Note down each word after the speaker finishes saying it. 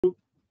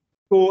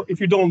go,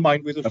 if you don't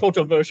mind, with a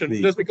shorter version,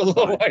 please. just because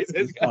otherwise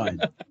it's fine.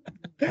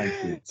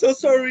 Thank you. So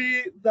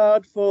sorry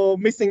that for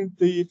missing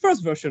the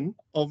first version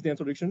of the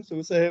introduction.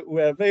 So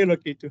we're very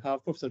lucky to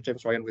have Professor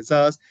James Ryan with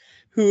us,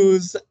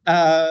 who's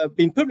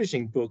been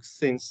publishing books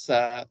since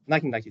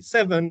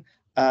 1997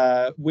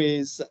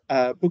 with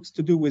books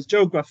to do with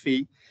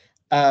geography,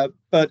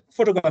 but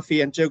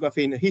photography and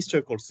geography in a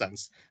historical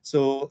sense.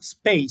 So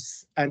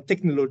space and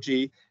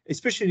technology,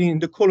 especially in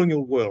the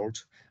colonial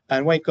world,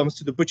 and when it comes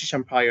to the British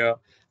Empire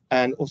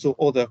and also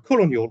other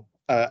colonial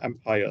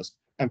empires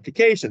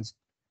implications.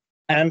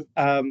 And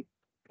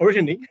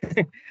originally,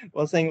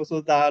 was saying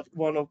also that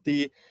one of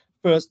the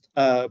first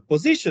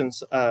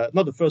positions,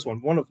 not the first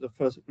one of the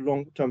first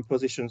long-term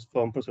positions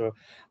from Professor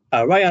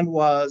Ryan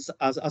was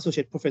as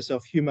Associate Professor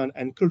of Human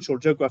and Cultural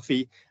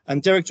Geography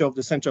and Director of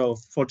the Center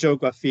for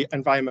Geography,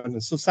 Environment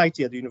and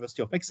Society at the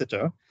University of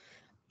Exeter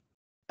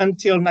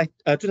until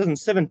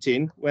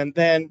 2017, when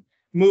then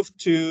moved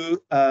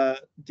to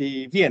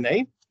the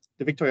V&A,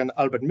 the Victoria and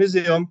Albert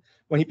Museum,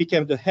 when he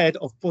became the head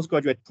of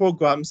postgraduate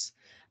programs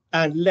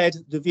and led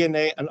the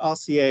V&A and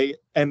RCA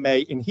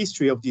MA in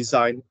History of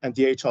Design and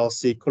the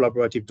HRC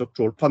Collaborative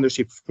Doctoral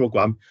Partnership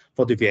Program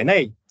for the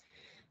V&A.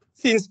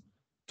 Since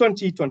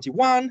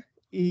 2021,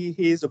 he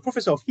is a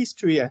professor of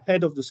history and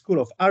head of the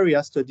School of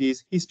Area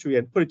Studies, History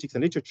and Politics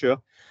and Literature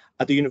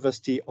at the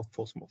University of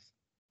Portsmouth.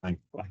 Thank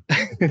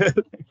you.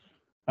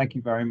 Thank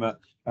you very much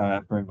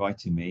for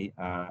inviting me,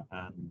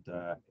 and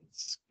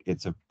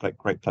it's a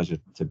great pleasure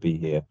to be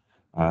here.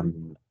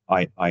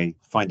 I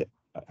find it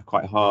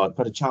quite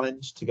a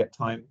challenge to get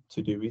time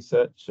to do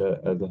research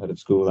as the head of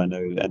school. I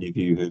know any of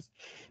you who've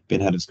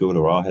been head of school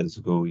or are head of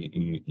school,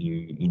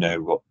 you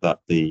know what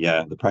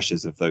the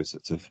pressures of those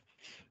sorts of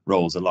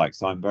roles are like.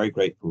 So I'm very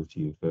grateful to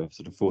you for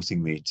sort of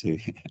forcing me to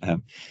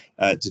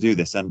do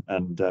this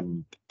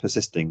and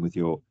persisting with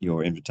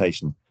your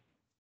invitation.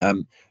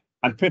 I'll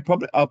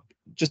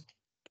just,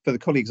 for the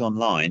colleagues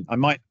online, I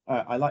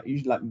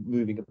usually like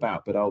moving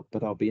about, but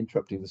I'll be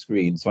interrupting the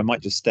screen, so I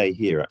might just stay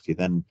here actually.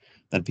 Then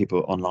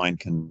people online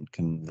can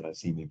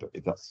see me, but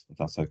if that's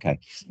okay.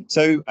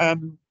 So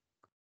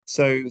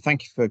so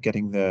thank you for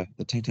getting the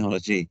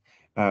technology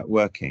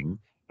working.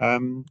 I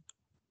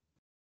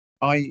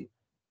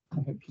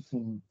hope you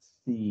can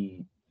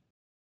see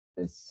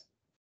this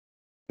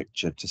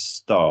picture to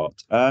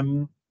start.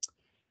 So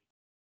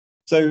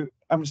I'm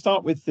going to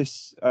start with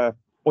this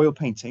oil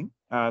painting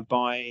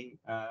by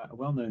a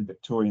well-known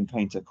Victorian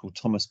painter called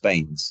Thomas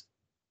Baines.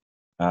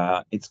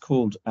 It's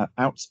called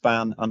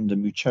Outspan Under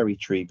Moocherry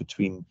Tree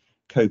Between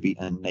Kobe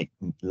and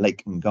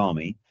Lake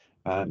Ngami.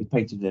 It was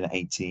painted in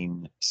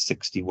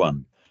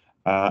 1861,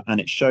 and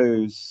it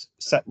shows,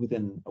 set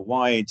within a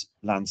wide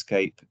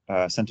landscape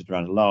centered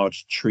around a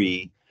large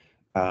tree,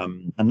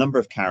 a number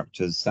of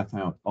characters set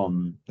out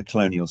on the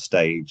colonial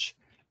stage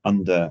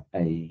under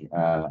a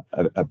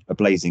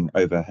blazing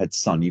overhead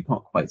sun. You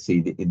can't quite see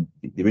the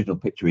original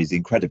picture is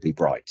incredibly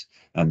bright,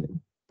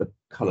 and the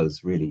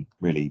colours really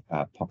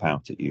pop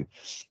out at you.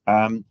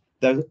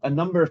 There's a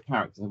number of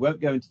characters. I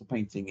won't go into the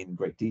painting in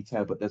great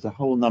detail, but there's a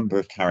whole number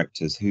of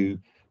characters who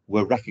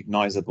were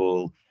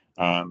recognisable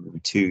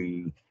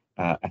to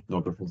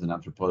ethnographers and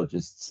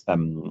anthropologists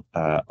in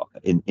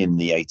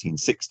the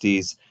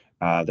 1860s.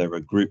 There were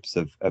groups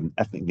of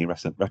ethnically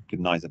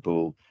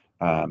recognisable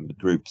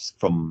groups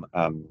from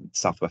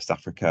Southwest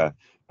Africa.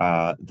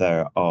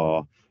 There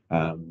are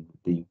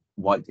the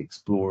white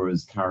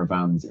explorers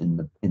caravans in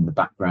the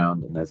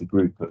background, and there's a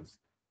group of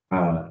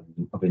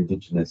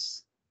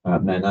indigenous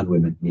men and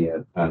women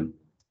here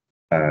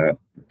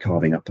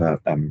carving up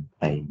an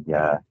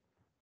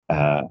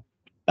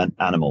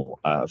animal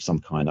of some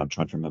kind. I'm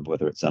trying to remember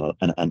whether it's an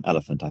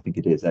elephant. I think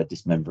it is. They're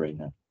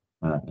dismembering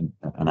an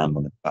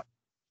animal in fact.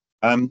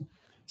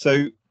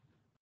 So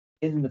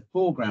in the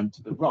foreground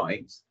to the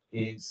right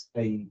is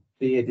a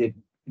bearded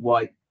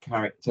white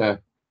character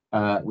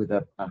with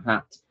a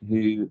hat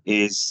who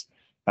is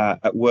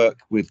at work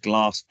with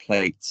glass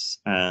plates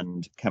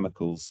and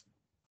chemicals,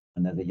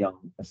 and there's a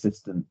young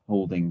assistant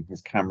holding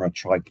his camera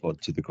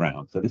tripod to the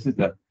ground. So this is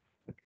the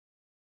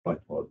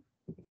tripod.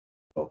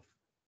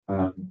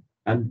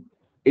 And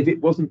if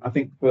it wasn't, I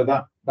think, for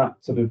that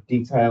sort of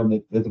detail,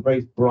 there's a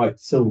very bright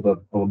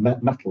silver or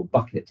metal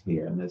bucket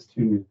here, and there's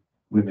two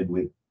women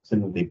with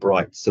similarly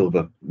bright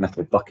silver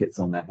metal buckets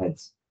on their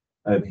heads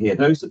over here.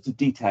 Those sorts of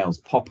details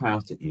pop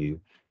out at you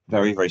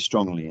very, very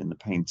strongly in the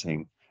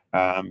painting,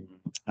 and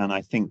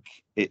I think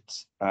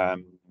it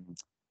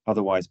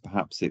otherwise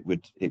perhaps it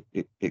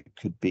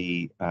could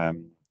be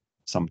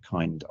some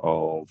kind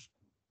of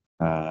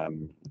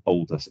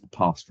older sort of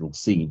pastoral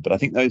scene, but I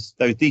think those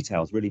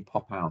details really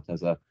pop out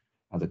as a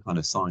kind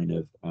of sign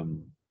of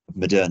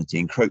modernity,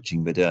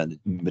 encroaching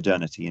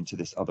modernity into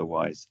this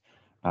otherwise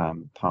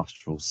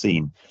pastoral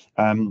scene.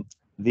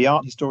 The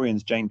art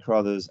historians Jane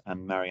Carruthers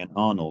and Marianne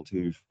Arnold,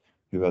 who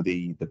are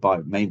the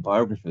main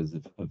biographers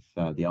of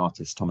the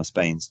artist Thomas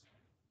Baines,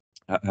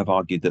 have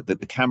argued that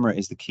the camera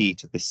is the key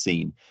to this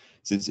scene,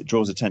 since it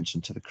draws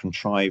attention to the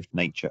contrived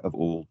nature of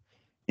all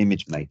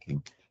image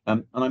making.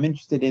 And I'm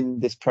interested in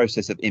this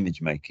process of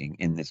image making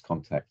in this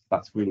context.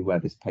 That's really where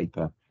this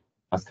paper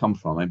has come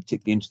from. I'm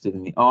particularly interested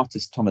in the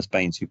artist Thomas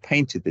Baines, who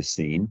painted this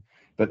scene,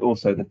 but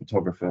also the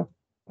photographer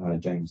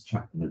James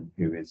Chapman,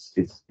 who is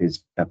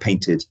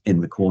painted in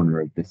the corner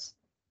of this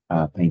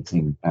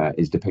painting,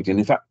 is depicted. And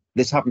in fact,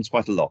 this happens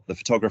quite a lot. The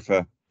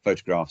photographer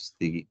photographs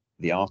the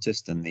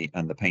artist, and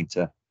the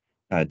painter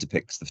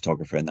depicts the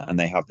photographer, and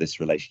they have this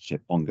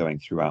relationship ongoing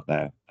throughout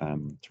their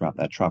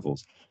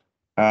travels.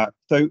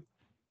 So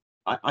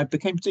I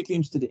became particularly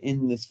interested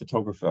in this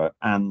photographer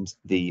and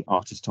the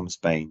artist Thomas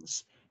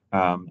Baines,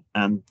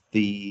 and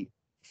the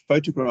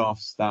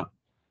photographs that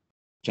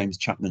James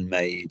Chapman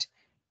made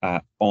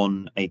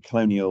on a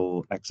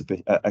colonial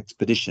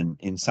expedition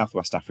in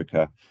Southwest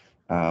Africa,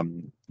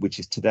 which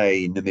is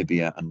today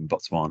Namibia and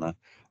Botswana,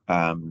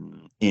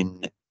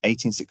 in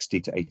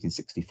 1860 to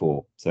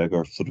 1864. So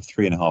over a sort of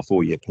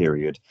 3.5-4 year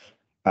period.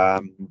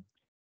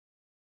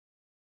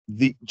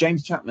 The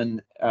James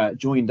Chapman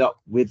joined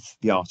up with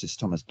the artist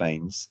Thomas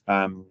Baines,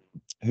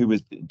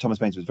 Thomas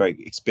Baines was very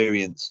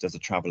experienced as a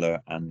traveller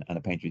and a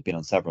painter. He'd been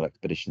on several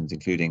expeditions,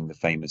 including the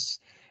famous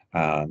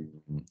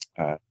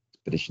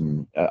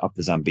expedition up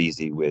the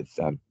Zambesi with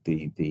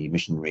the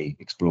missionary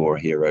explorer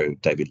hero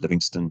David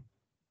Livingstone.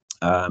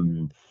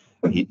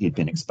 He'd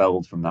been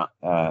expelled from that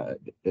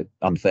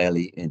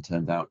unfairly, it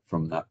turned out,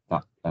 from that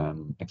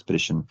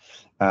expedition.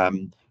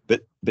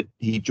 But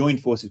he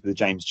joined forces with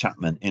James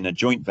Chapman in a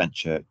joint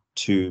venture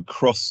to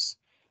cross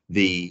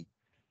the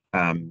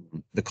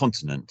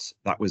continent.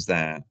 That was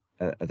their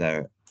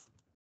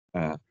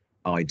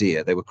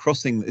idea. They were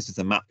crossing. This is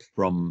a map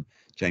from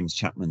James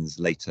Chapman's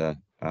later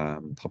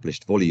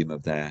published volume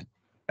of their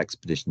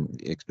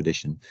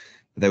expedition.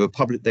 They were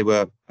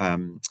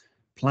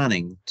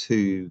planning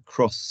to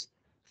cross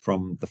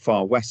from the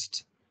far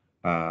west,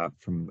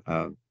 from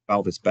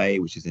Walvis Bay,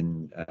 which is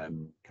in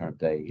current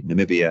day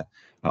Namibia,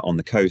 on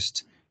the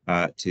coast,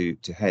 to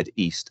head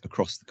east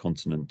across the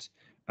continent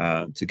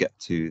to get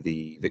to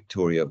the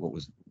Victoria,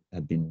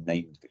 had been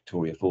named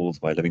Victoria Falls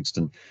by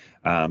Livingstone,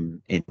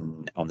 on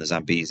the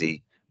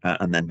Zambesi,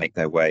 and then make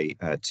their way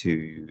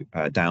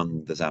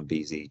down the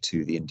Zambesi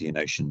to the Indian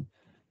Ocean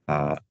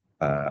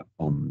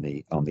on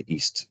the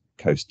east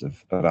coast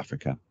of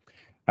Africa.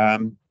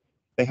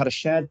 They had a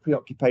shared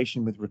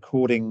preoccupation with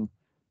recording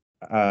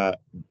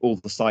all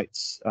the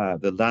sites,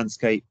 the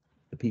landscape,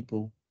 the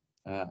people,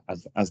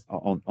 as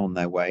on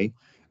their way,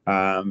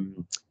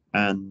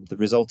 and the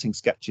resulting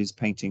sketches,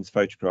 paintings,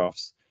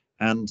 photographs,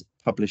 and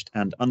published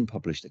and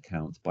unpublished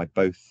accounts by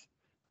both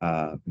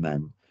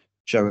men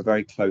show a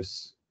very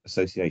close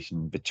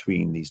association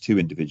between these two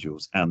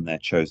individuals and their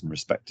chosen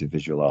respective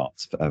visual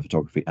arts,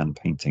 photography and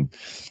painting.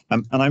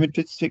 And I'm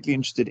particularly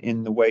interested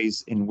in the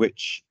ways in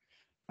which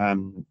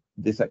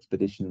this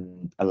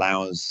expedition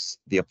allows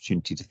the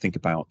opportunity to think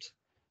about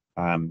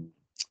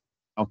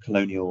how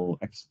colonial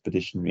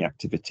expeditionary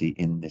activity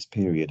in this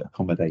period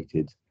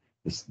accommodated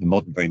this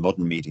very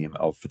modern medium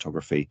of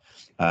photography,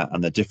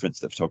 and the difference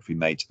that photography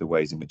made to the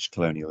ways in which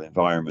colonial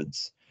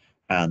environments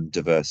and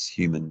diverse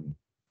human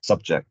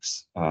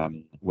subjects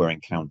were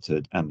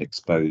encountered and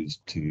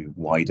exposed to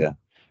wider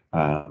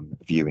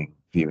viewing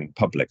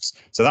publics.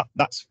 So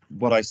that's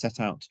what I set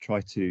out to try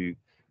to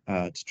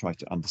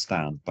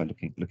understand by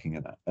looking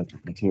at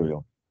that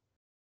material.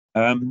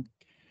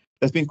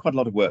 There's been quite a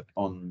lot of work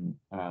on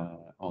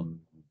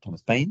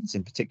Thomas Baines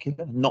in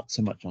particular, not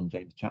so much on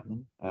James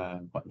Chapman,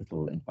 quite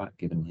little, in fact,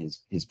 given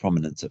his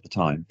prominence at the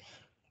time.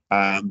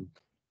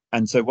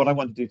 And so what I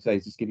want to do today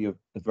is just give you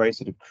a very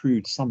sort of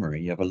crude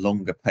summary of a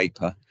longer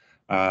paper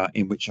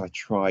in which I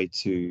try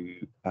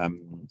to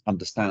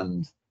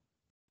understand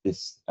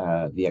this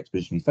the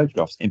expeditionary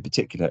photographs in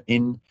particular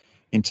in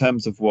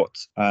terms of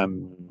what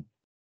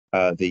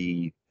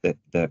the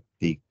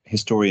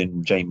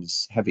historian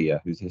James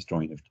Heavier, who's a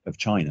historian of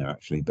China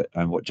actually, but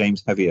what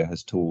James Heavier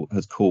has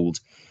called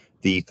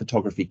the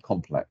photography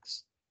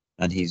complex,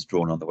 and he's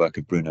drawn on the work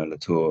of Bruno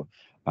Latour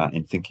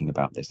in thinking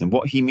about this. And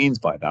what he means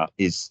by that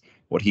is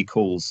what he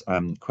calls,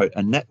 quote,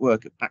 a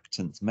network of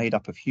actants made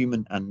up of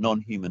human and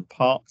non-human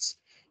parts,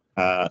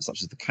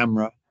 such as the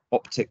camera,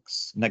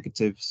 optics,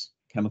 negatives,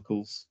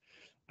 chemicals,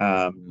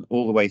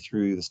 all the way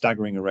through the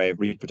staggering array of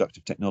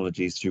reproductive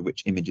technologies through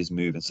which images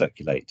move and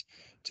circulate.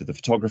 To the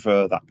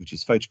photographer, that which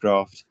is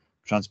photographed,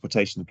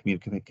 transportation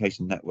and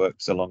communication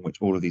networks along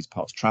which all of these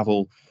parts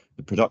travel,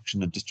 the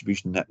production and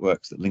distribution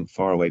networks that link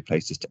faraway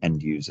places to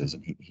end users,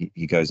 and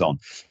he goes on.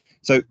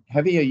 So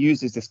Heavier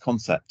uses this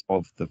concept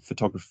of the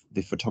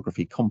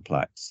photography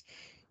complex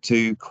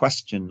to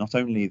question not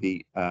only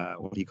the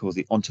what he calls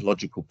the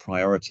ontological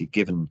priority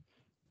given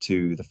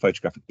to the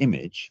photographic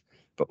image,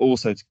 but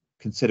also to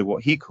consider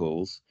what he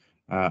calls,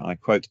 I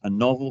quote, a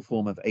novel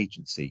form of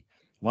agency,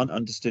 one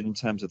understood in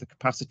terms of the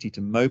capacity to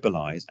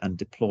mobilize and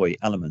deploy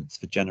elements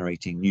for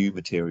generating new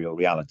material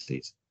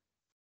realities.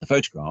 The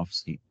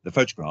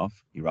photograph,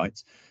 he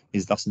writes,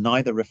 is thus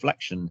neither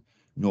reflection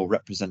nor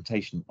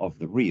representation of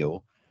the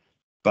real,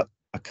 but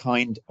a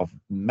kind of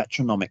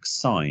metronomic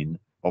sign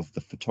of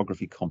the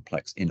photography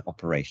complex in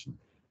operation.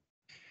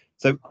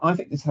 So I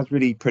think this has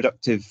really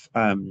productive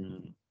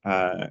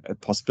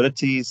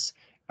possibilities.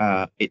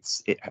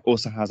 It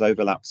also has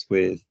overlaps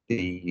with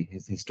the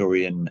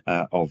historian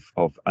of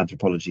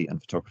anthropology and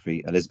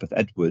photography, Elizabeth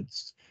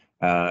Edwards,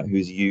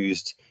 who's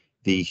used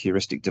the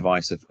heuristic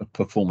device of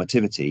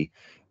performativity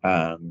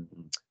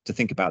to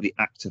think about the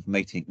act of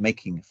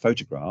making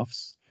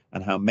photographs,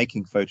 and how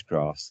making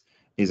photographs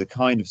is a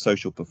kind of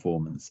social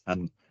performance,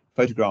 and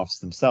photographs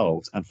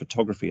themselves and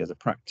photography as a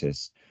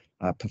practice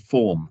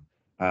perform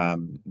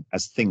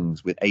as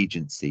things with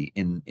agency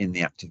in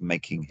the act of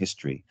making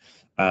history,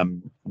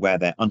 where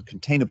their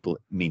uncontainable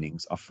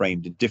meanings are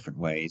framed in different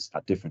ways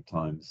at different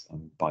times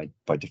and by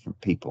different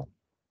people.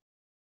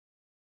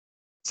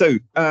 So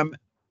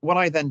what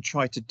I then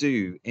try to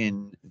do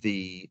in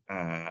the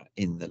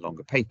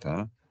longer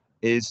paper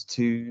is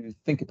to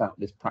think about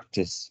this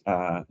practice,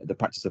 the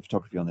practice of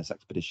photography on this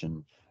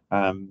expedition,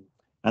 and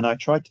I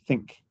tried to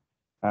think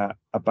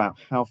about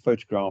how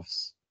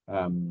photographs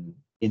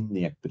in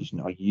the expedition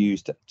are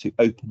used to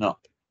open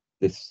up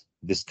this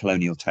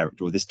colonial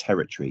territory, or this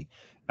territory,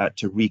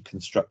 to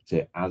reconstruct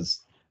it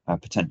as a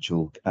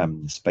potential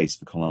space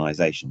for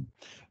colonization.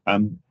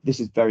 This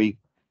is very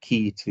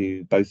key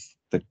to both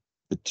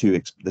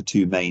the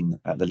two main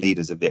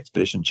leaders of the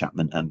expedition,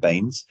 Chapman and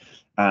Baines.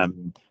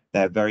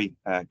 They're very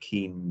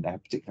keen. They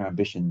have particular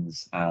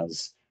ambitions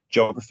as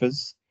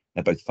geographers.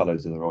 They're both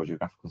fellows of the Royal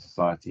Geographical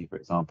Society, for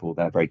example.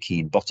 They're very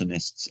keen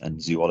botanists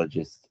and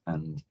zoologists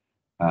and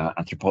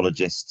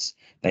anthropologists.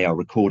 They are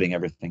recording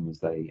everything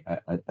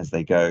as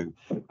they go,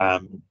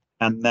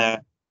 and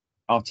their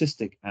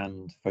artistic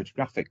and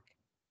photographic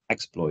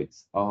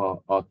exploits are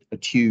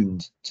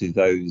attuned to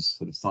those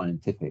sort of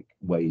scientific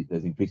ways.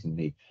 There's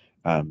increasingly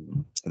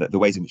the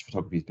ways in which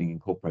photography is being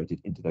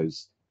incorporated into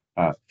those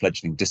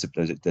fledgling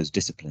those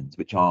disciplines,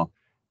 which are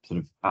sort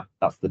of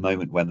that's the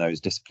moment when those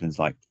disciplines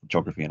like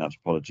geography and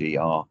anthropology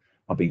are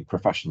being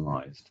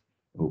professionalized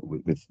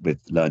with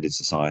learned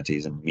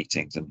societies and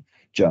meetings and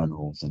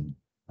journals and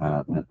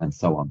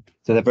so on.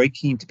 So they're very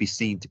keen to be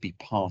seen to be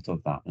part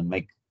of that and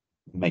make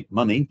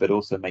money, but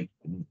also sort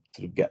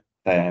of get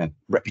their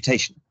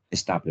reputation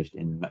established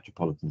in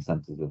metropolitan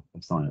centres of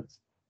science.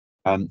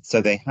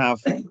 So they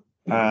have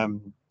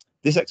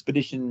this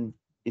expedition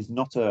is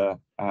not a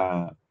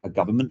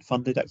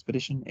government-funded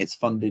expedition. It's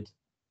funded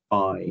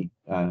by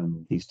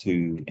these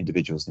two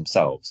individuals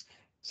themselves.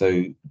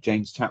 So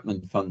James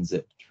Chapman funds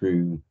it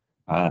through,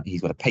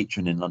 he's got a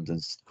patron in London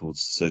called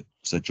Sir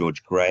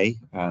George Grey,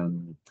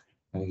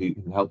 who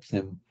helps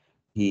him.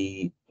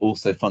 He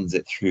also funds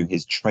it through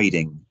his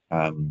trading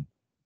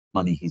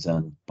money he's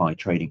earned by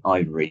trading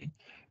ivory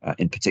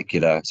in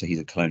particular. So he's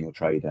a colonial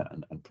trader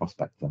and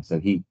prospector. So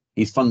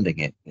he's funding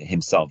it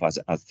himself as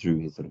through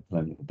his sort of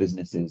colonial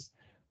businesses.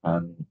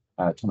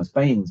 Thomas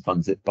Baines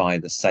funds it by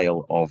the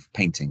sale of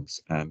paintings,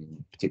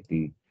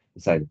 particularly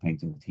the sale of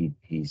paintings.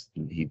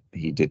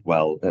 He did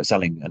well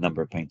selling a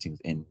number of paintings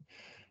in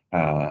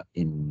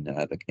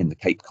the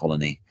Cape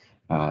Colony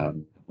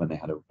when they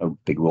had a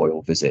big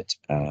royal visit.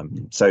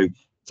 So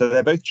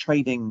they're both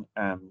trading.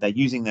 They're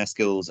using their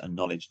skills and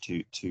knowledge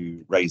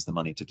to raise the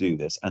money to do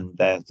this, and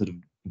they're sort of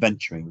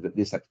venturing that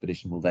this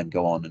expedition will then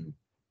go on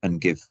and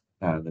give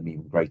them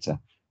even greater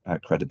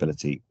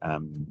credibility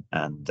and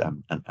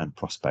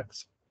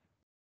prospects.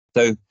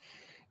 So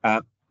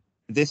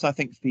this, I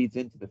think, feeds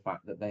into the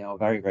fact that they are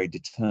very, very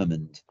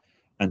determined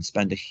and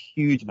spend a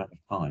huge amount of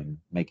time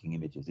making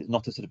images. It's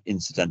not a sort of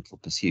incidental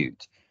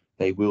pursuit.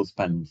 They will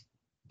spend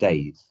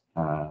days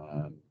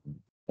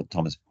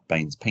Thomas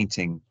Baines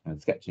painting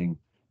and sketching,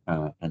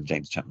 and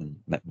James Chapman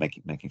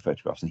making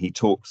photographs. And he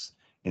talks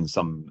in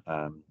some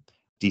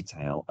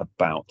detail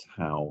about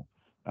how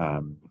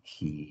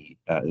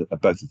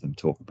both of them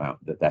talk about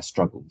their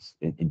struggles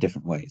in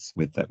different ways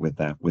with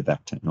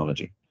that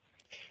technology.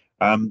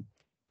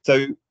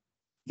 So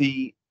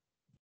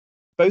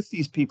both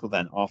these people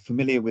then are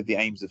familiar with the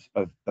aims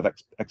of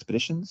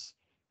expeditions.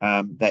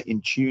 They're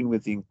in tune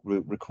with the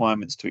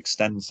requirements to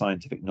extend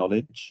scientific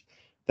knowledge.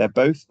 They're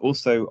both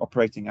also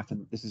operating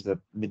this is a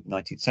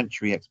mid-19th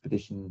century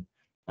expedition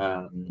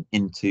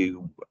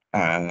into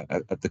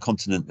the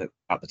continent that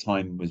at the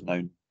time was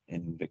known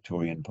in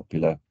Victorian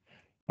popular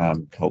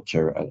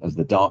culture as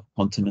the Dark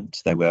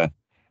Continent. They were,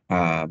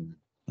 I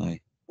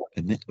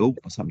admit, oh,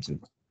 what's happened to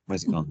it?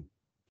 Where's it gone?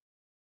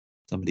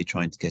 Somebody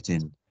trying to get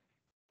in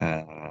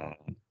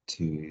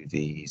to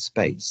the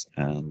space,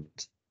 and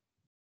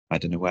I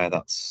don't know where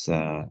that's.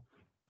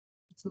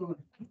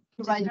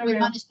 Right, we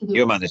managed to do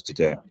you managed to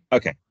do it.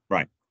 Okay,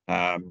 right.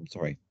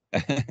 Sorry.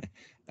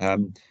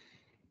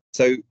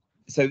 So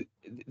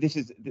this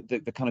is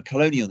the kind of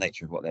colonial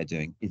nature of what they're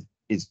doing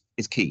is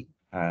key.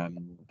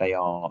 They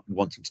are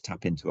wanting to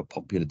tap into a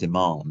popular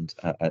demand,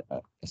 a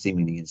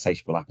seemingly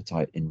insatiable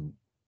appetite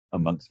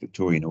amongst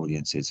Victorian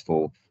audiences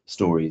for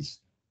stories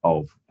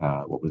of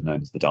what was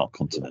known as the Dark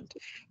Continent.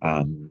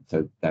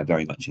 So they're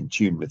very much in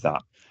tune with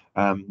that.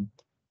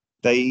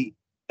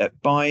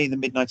 By the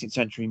mid-19th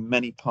century,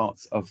 many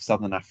parts of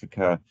southern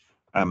Africa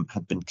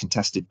had been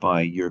contested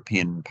by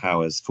European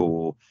powers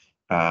for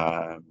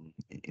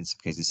in some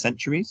cases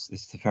centuries.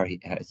 This is a very,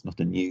 it's not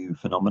a new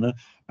phenomena,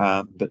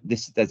 but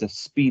there's a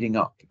speeding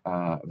up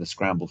of the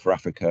scramble for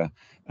Africa,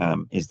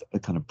 is a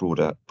kind of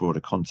broader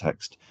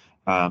context.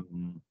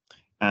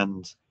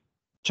 And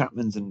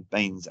Chapman's and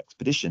Baines'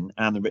 expedition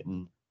and the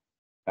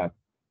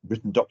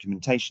written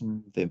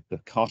documentation, the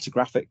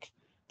cartographic,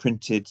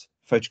 printed,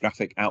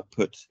 photographic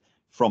output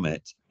from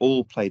it,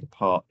 all played a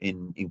part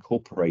in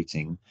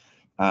incorporating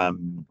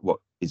what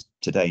is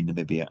today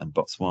Namibia and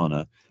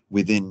Botswana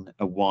within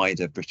a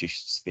wider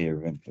British sphere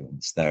of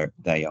influence. They're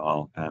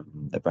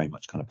very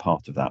much kind of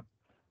part of that.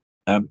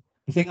 The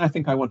thing I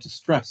think I want to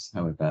stress,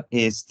 however,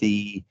 is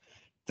the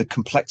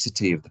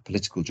complexity of the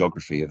political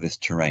geography of this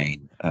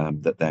terrain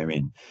that they're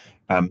in.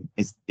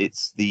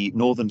 It's the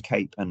Northern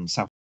Cape and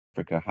South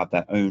Africa have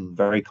their own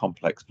very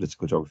complex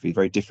political geography,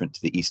 very different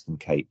to the Eastern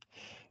Cape.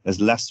 There's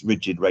less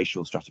rigid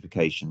racial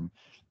stratification,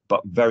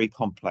 but very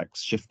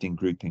complex shifting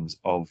groupings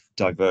of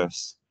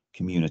diverse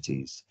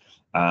communities,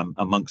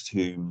 amongst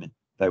whom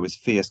there was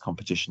fierce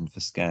competition for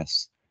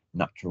scarce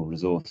natural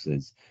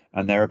resources.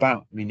 And they're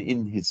about, I mean,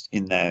 in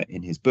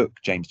his book,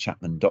 James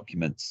Chapman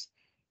documents,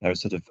 there are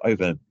sort of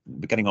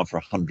getting on for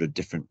 100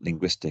 different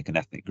linguistic and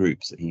ethnic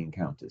groups that he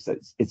encounters. So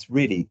it's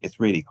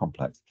really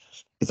complex.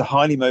 It's a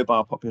highly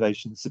mobile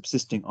population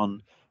subsisting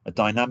on a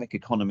dynamic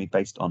economy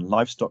based on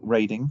livestock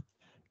raiding,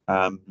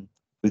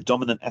 with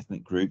dominant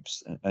ethnic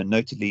groups,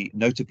 notably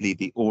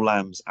the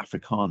Orlams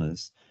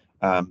Afrikaners,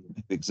 who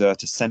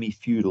exert a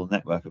semi-feudal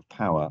network of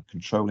power,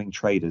 controlling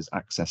traders'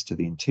 access to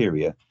the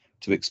interior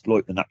to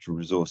exploit the natural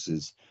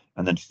resources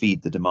and then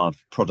feed the demand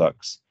for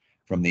products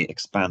from the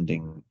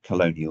expanding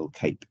colonial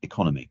Cape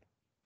economy.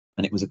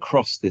 And it was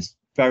across this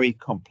very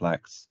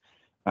complex,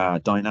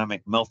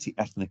 dynamic,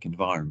 multi-ethnic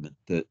environment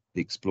that the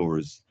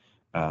explorers,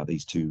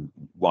 these two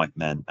white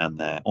men and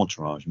their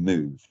entourage,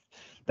 moved.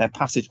 Their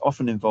passage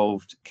often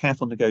involved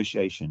careful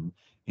negotiation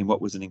in what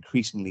was an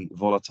increasingly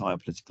volatile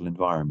political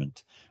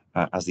environment,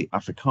 as the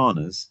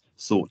Afrikaners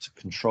sought to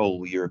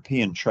control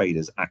European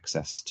traders'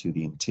 access to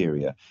the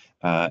interior,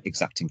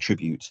 exacting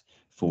tribute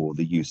for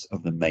the use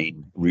of the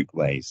main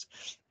routeways.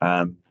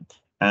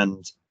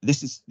 And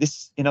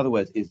this, in other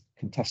words, is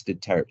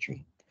contested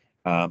territory.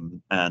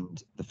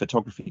 And the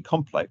photography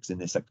complex in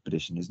this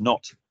expedition is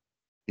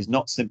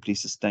not simply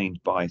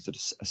sustained by sort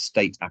of a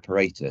state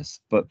apparatus,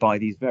 but by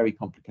these very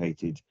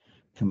complicated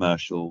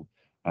commercial,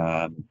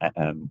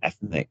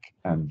 ethnic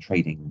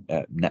trading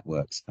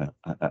networks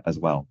as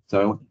well.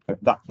 So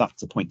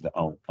that's a point that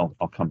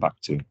I'll come back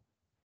to.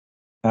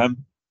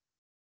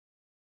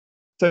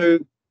 So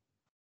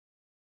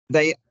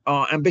they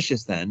are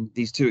ambitious then,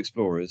 these two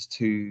explorers,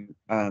 to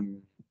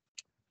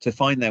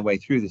find their way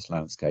through this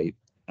landscape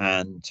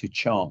and to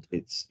chart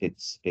its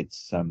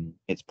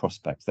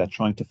prospects. They're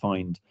trying to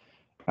find,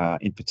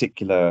 in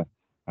particular,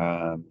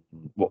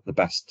 what the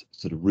best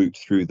sort of route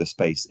through the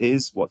space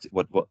is.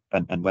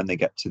 And when they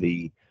get to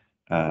the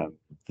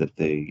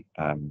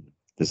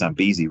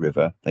Zambesi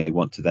River, they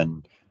want to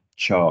then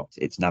chart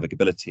its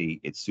navigability,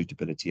 its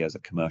suitability as a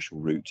commercial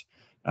route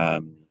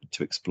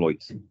to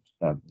exploit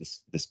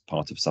this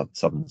part of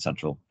southern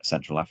central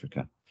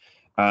Africa.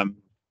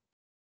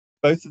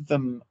 Both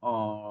men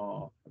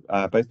are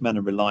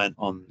reliant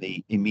on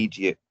the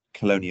immediate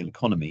colonial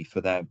economy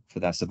for their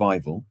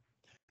survival,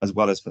 as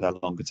well as for their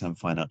longer term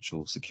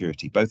financial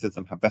security. Both of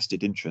them have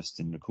vested interests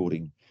in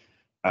recording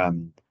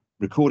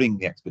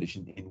the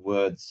expedition in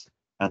words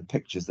and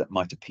pictures that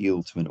might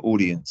appeal to an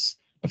audience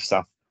of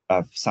South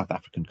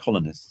African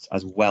colonists,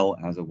 as well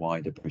as a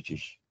wider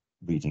British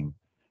reading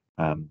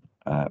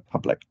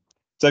public.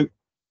 So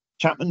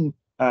Chapman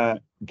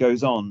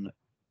goes on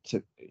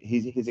to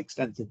his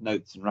extensive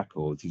notes and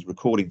records. He's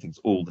recording things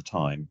all the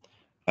time: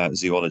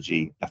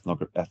 zoology,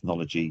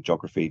 ethnology,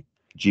 geography,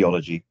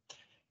 geology.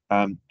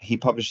 He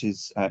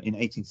publishes in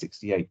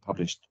 1868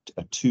 published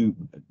a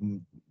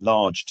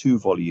large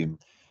two-volume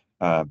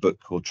book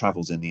called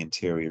Travels in the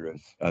Interior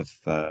of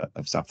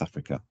South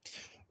Africa,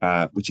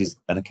 which is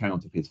an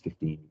account of his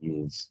 15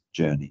 years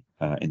journey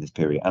in this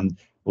period. And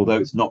although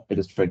it's not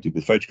illustrated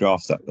with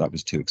photographs, that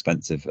was too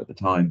expensive at the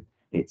time,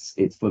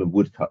 it's full of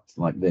woodcuts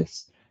like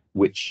this,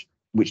 which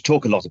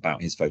talk a lot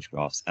about his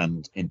photographs.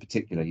 And in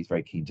particular, he's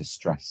very keen to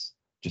stress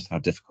just how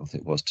difficult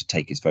it was to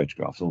take his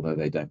photographs, although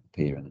they don't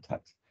appear in the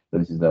text. So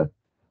this is a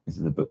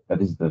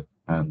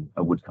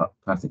woodcut,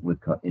 classic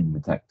woodcut in the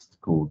text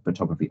called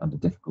Photography Under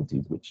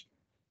Difficulties, which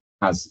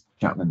has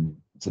Chapman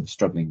sort of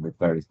struggling with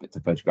various bits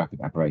of photographic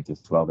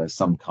apparatus as well. There's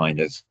some kind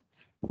of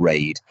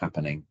raid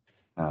happening,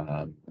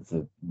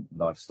 the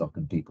livestock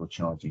and people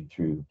charging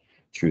through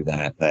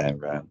their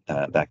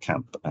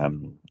camp,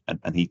 and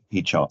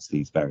he charts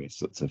these various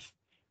sorts of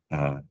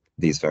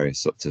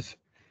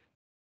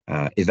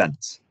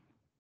events.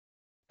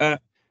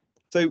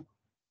 So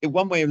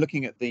one way of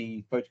looking at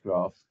the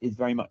photographs is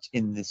very much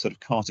in this sort of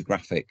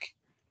cartographic,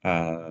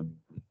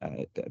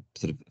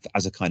 sort of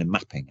as a kind of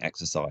mapping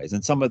exercise.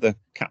 And some of the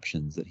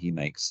captions that he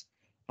makes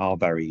are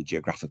very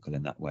geographical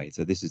in that way.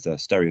 So this is a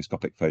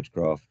stereoscopic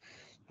photograph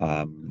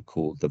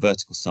called The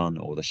Vertical Sun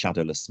or The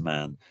Shadowless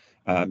Man.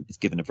 It's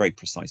given a very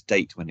precise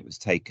date when it was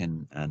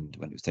taken, and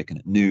when it was taken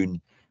at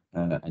noon,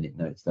 and it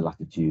notes the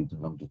latitude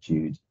and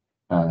longitude.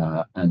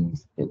 The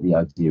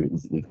idea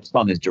is that the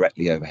sun is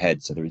directly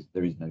overhead, so there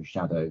is no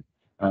shadow,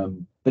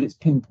 but it's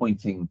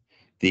pinpointing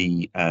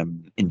the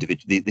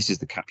individual. This is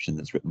the caption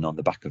that's written on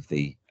the back of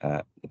the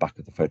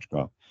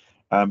photograph,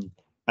 and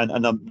a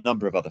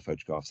number of other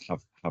photographs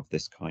have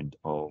this kind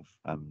of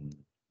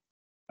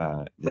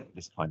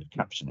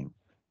captioning.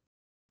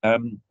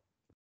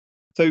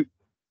 So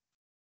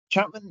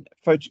Chapman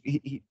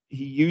he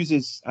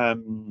uses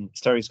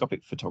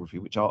stereoscopic photography,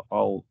 which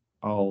I'll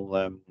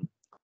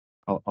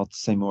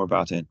say more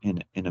about it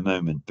in a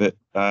moment. But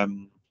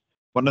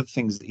one of the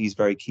things that he's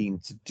very keen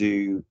to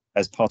do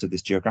as part of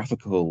this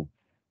geographical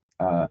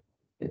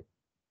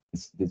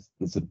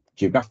this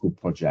geographical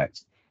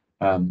project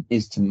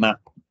is to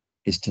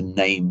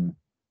name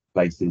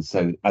places.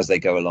 So as they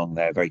go along,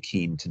 they're very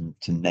keen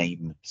to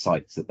name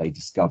sites that they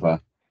discover.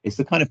 It's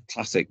the kind of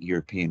classic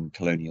European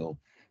colonial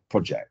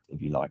project,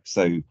 if you like.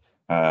 So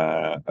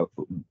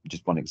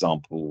just one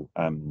example,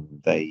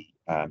 they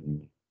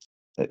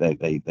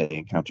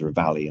encounter a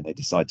valley and they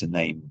decide to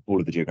name all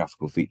of the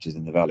geographical features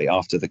in the valley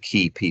after the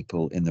key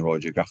people in the Royal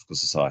Geographical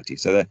Society.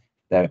 So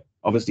they're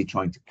obviously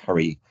trying to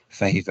curry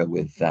favour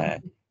with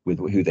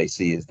who they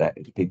see as the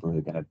people who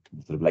are going to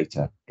sort of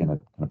later going to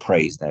kind of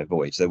praise their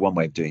voyage. So one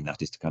way of doing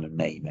that is to kind of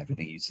name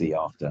everything you see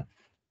after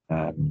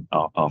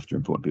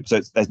important people.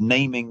 So there's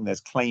naming,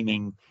 there's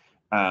claiming,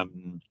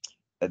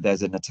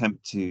 there's an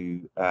attempt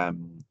to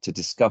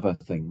discover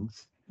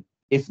things,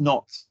 if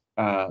not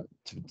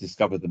to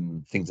discover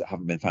things that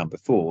haven't been found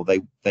before.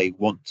 They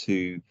want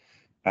to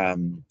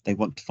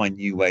find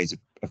new ways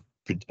of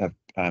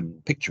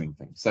picturing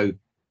things. So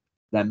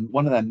then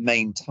one of their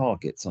main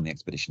targets on the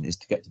expedition is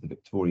to get to the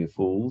Victoria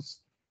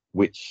Falls,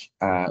 which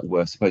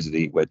were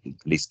supposedly, at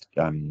least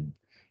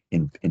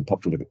in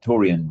popular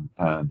Victorian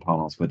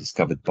parlance, were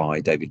discovered by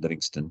David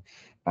Livingstone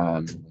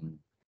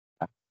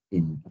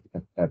in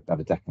about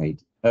a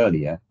decade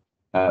earlier.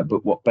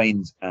 But what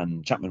Baines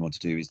and Chapman want to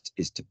do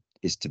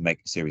is to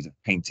make a series of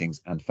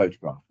paintings and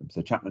photograph them.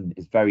 So Chapman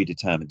is very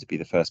determined to be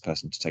the first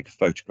person to take a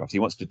photograph. He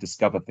wants to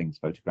discover things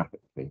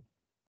photographically,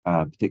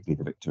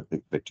 particularly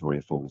the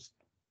Victoria Falls.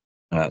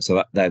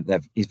 So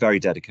he's very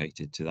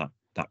dedicated to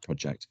that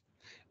project.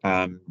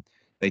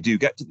 They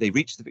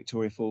reach the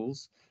Victoria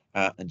Falls,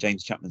 and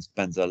James Chapman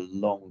spends a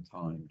long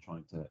time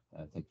trying to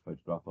take a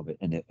photograph of it,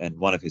 and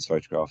one of his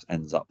photographs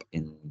ends up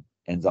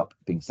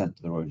being sent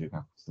to the Royal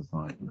Geographical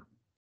Society.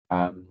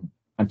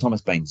 And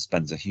Thomas Baines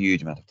spends a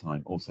huge amount of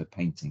time also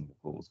painting the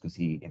falls, because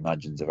he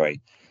imagines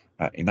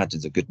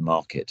a good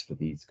market for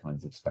these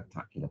kinds of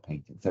spectacular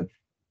paintings. So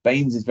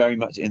Baines is very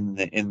much in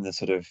the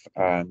sort of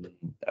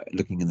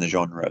looking in the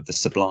genre of the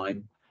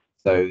sublime.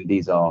 So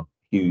these are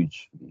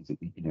huge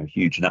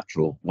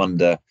natural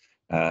wonder,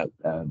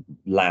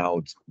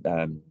 loud,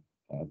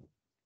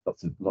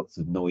 lots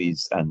of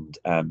noise, and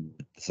the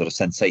sort of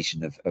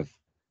sensation of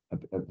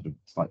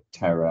slight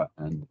terror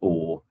and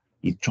awe.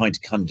 He's trying to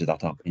conjure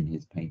that up in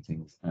his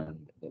paintings,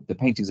 and the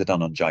paintings are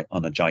done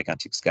on a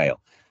gigantic scale.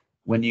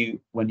 When you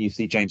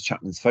see James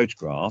Chapman's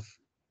photograph,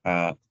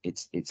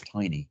 it's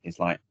tiny. It's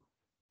like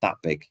that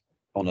big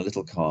on a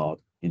little card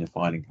in a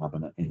filing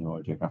cabinet in the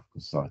Royal Geographical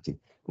Society,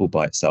 all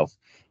by itself.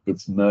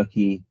 It's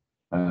murky.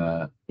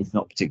 It's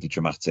not particularly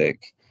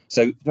dramatic.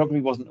 So photography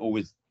wasn't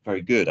always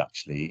very good,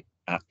 actually,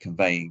 at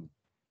conveying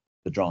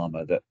the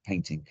drama that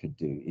painting could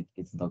do.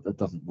 It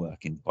doesn't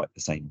work in quite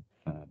the same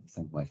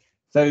way.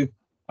 So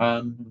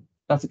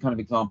that's a kind of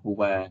example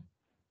where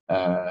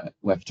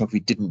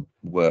photography didn't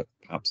work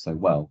perhaps so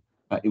well.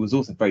 It was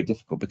also very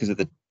difficult because of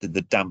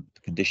the damp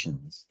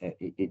conditions.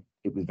 It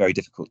was very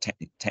difficult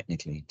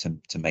technically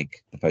to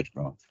make the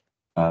photograph.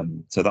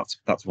 So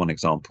that's one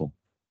example.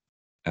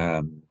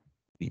 There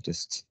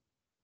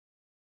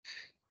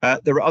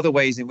are other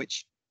ways in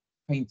which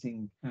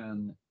painting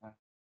can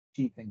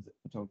achieve things that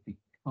photography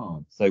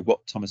can't. So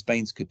what Thomas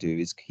Baines could do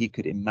is he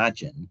could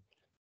imagine,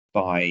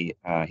 by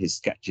his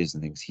sketches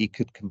and things, he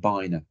could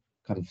combine a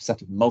kind of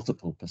set of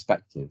multiple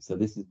perspectives. So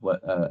this is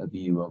a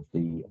view of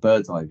the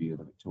bird's eye view of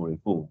the Victoria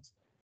Falls,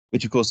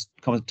 which of course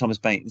Thomas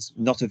Baines,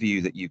 not a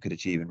view that you could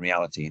achieve in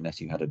reality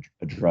unless you had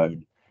a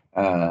drone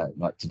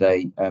like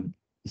today.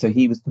 So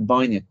he was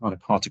combining a kind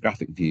of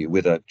cartographic view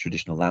with a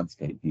traditional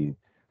landscape view,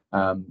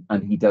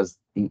 and he does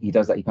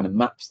that. He kind of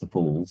maps the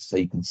falls so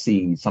you can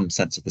see some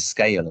sense of the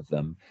scale of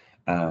them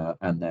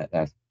and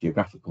their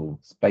geographical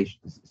space,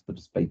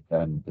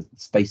 the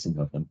spacing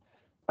of them.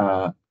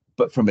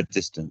 But from a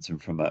distance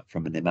and from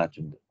an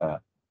imagined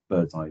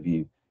bird's eye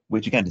view,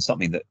 which again is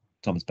something that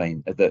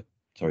the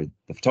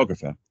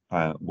photographer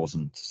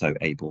wasn't so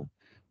able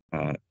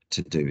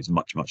to do. It's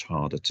much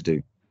harder to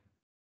do.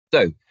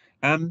 So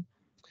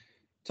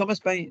Thomas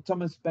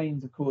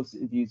Baines, of course,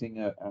 is using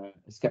a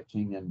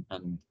sketching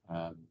and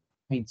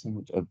painting,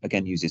 which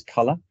again uses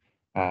colour.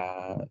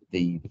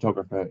 The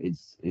photographer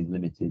is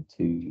limited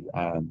to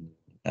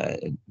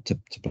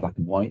black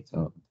and white,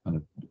 or kind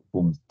of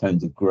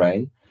tones of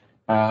grey.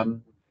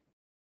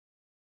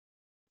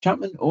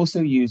 Chapman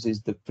also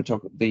uses the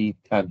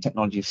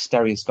technology of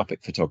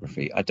stereoscopic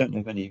photography. I don't know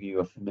if any of you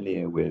are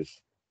familiar with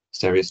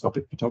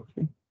stereoscopic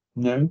photography.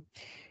 No?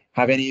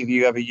 Have any of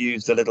you ever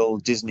used a little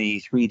Disney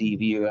 3D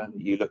viewer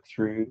that you look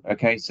through?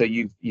 Okay, so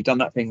you've done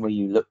that thing where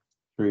you look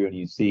through and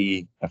you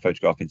see a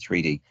photograph in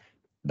 3D.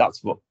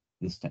 That's what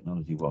this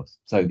technology was.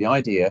 So the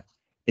idea,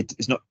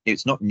 it's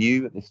not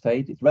new at this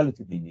stage. It's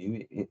relatively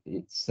new.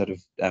 It's sort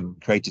of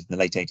created in the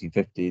late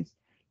 1850s.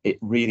 It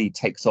really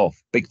takes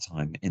off big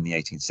time in the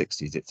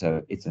 1860s. It's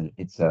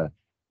a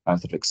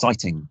sort of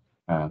exciting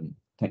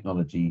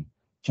technology.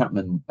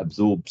 Chapman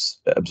absorbs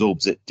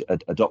it,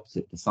 adopts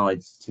it,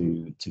 decides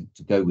to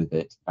go with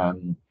it.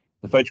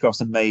 The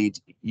photographs are made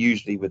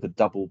usually with a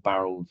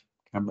double-barreled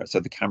camera, so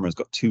the camera's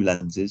got two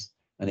lenses,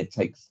 and it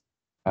takes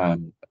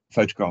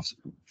photographs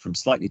from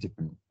slightly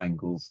different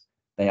angles.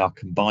 They are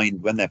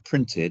combined when they're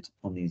printed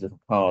on these little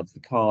cards. The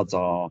cards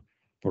are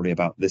probably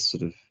about this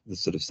sort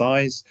of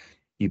size.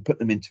 You put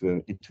them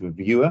into a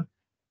viewer,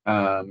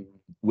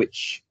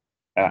 which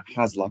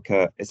has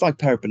it's like a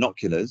pair of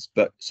binoculars,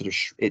 but sort of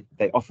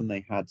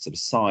they had sort of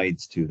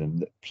sides to them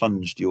that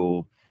plunged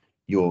your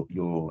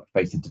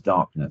face into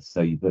darkness.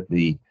 So that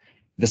the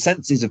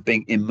senses of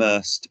being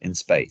immersed in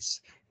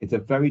space. It's a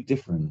very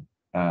different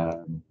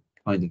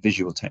kind of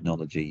visual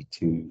technology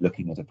to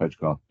looking at a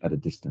photograph at a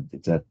distance.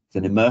 It's an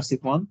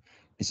immersive one.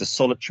 It's a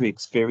solitary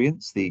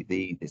experience.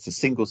 It's a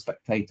single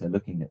spectator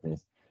looking at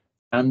this,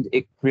 and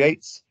it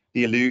creates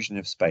the illusion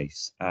of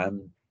space.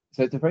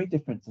 So it's a very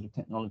different sort of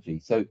technology.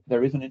 So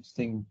there is an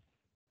interesting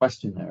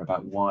question there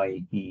about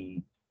why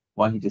he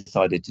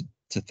decided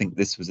to think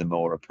this was a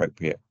more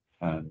appropriate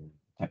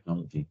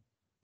technology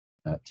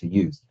to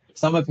use.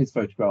 Some of his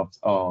photographs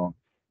are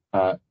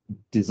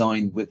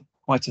designed with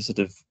quite a sort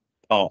of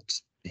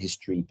art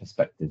history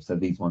perspective. So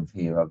these ones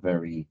here are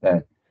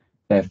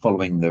they're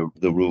following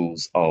the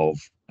rules of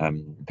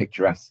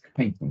picturesque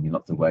painting in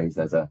lots of ways.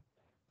 There's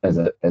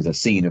a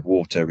scene of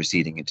water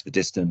receding into the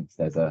distance.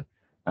 There's a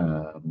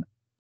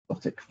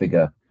exotic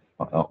figure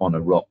on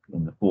a rock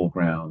in the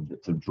foreground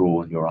that sort of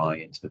draws your eye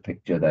into the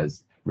picture.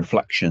 There's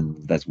reflection,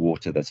 there's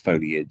water, there's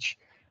foliage.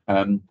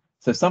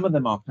 So some of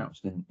them are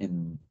couched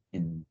in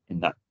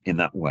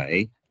that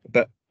way,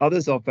 but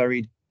others are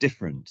very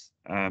different.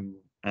 And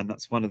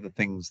that's one of the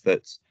things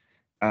that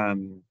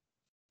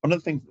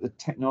the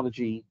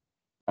technology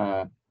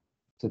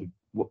sort of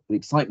what the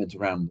excitement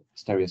around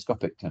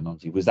stereoscopic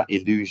technology was, that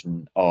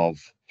illusion of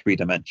three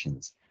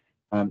dimensions.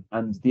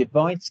 And the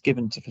advice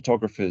given to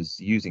photographers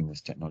using this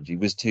technology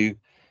was to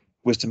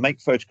make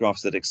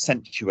photographs that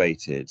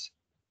accentuated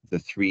the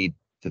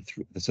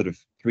sort of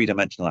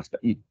three-dimensional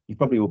aspect. You've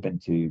probably all been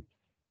to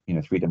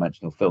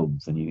three-dimensional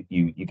films, and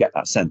you get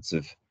that sense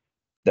of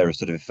there are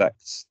sort of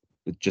effects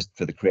just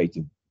for the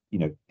creative,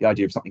 the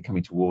idea of something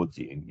coming towards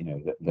you,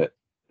 that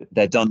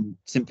they're done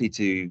simply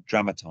to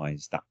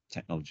dramatize that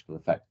technological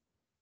effect.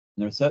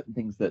 And there are certain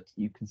things that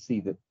you can see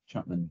that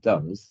Chapman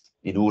does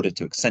in order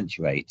to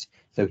accentuate.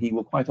 So he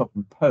will quite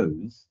often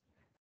pose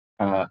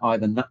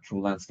either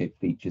natural landscape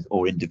features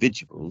or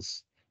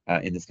individuals,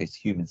 in this case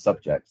human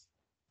subjects,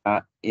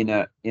 in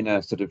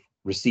a sort of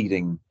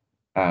receding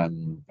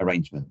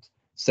arrangement,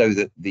 so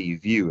that the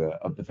viewer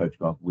of the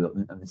photograph will,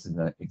 and this is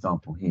an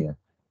example here,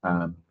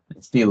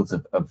 it's fields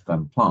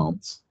of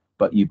plants,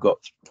 but you've got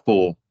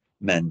four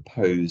men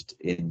posed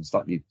in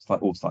slightly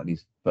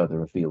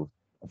further afield,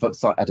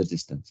 at a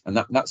distance, and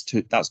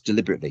that's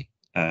deliberately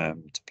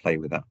to play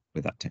with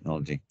that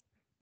technology.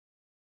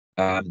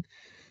 There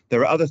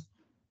are other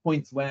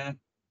points where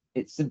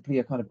it's simply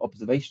a kind of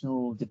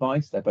observational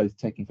device. They're both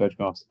taking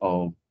photographs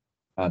of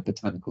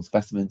botanical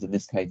specimens. In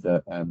this case,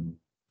 a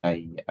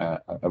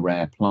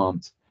rare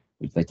plant,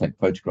 which they take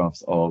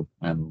photographs of,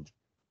 and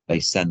they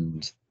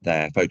send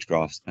their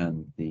photographs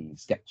and the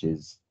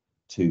sketches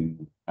to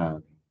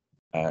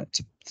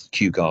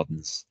Kew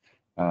Gardens,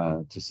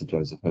 to Sir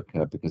Joseph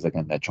Hooker, because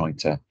again they're trying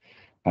to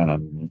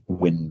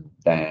win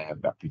their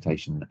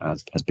reputation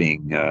as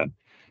being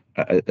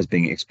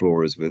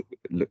explorers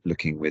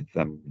looking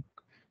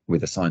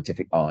with a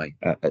scientific eye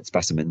at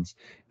specimens.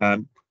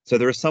 So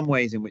there are some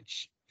ways in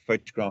which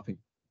photography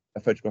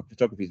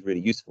is really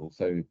useful.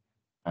 So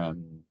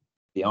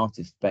the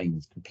artist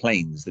Baines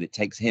complains that it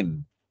takes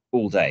him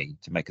all day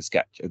to make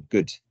a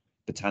good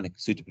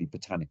suitably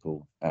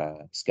botanical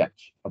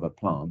sketch of a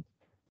plant,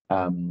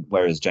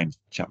 whereas James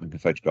Chapman can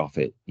photograph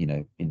it, in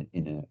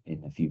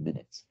a few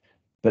minutes.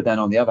 But then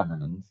on the other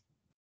hand,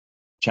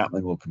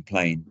 Chapman will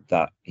complain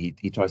that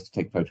he tries to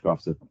take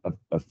photographs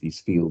of these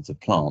fields of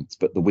plants,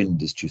 but the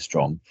wind is too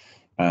strong,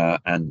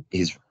 and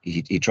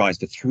he tries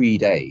for 3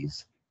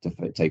 days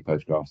to take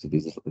photographs of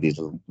these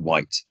little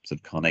white sort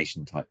of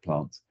carnation type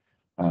plants,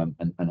 and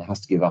it has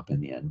to give up in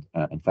the end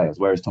and fails.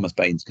 Whereas Thomas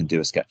Baines can do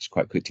a sketch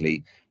quite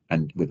quickly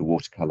and with a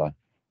watercolor,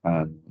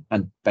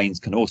 and Baines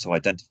can also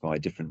identify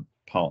different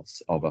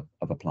parts of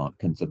a plant,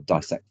 can sort of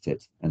dissect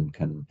it, and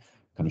can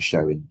kind of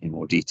show in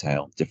more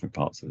detail different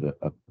parts of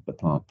the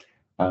plant.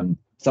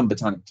 Some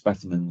botanic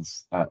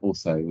specimens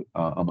also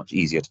are much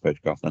easier to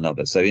photograph than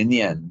others. So in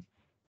the end,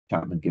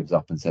 Chapman gives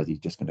up and says he's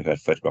just going to go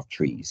photograph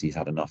trees. He's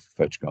had enough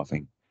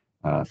photographing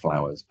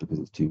flowers because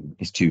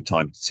it's too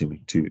time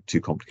consuming,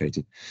 too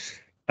complicated.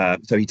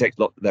 So he takes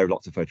there are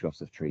lots of photographs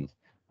of trees,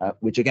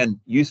 which again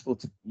useful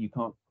to you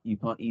can't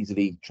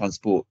easily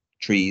transport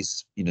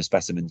trees,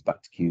 specimens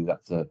back to Kew.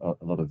 That's a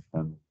lot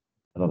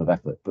of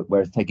effort. But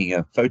whereas taking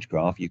a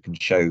photograph, you can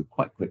show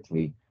quite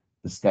quickly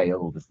the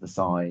scale, the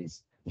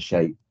size, the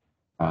shape,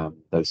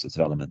 those sorts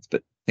of elements.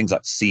 But things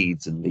like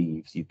seeds and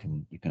leaves, you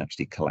can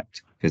actually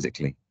collect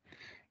physically.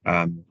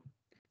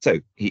 So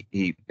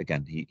he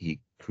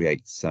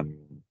creates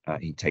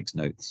he takes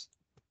notes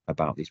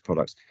about these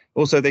products.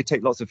 Also, they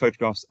take lots of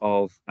photographs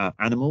of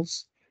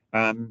animals.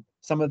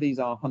 Some of these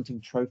are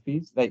hunting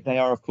trophies. They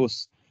are, of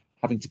course,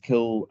 having to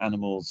kill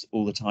animals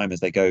all the time as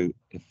they go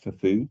for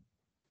food.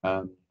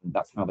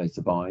 That's how they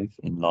survive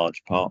in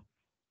large part.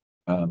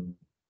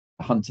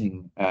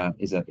 Hunting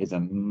is a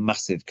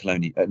massive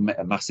a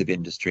massive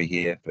industry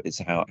here. But it's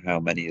how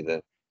many of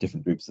the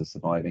different groups are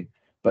surviving.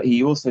 But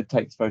he also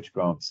takes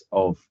photographs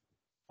of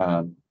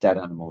dead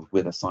animals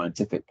with a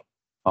scientific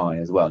eye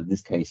as well. In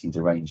this case, he's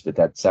arranged a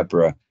dead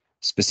zebra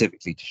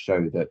specifically to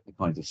show the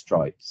kinds of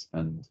stripes,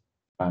 and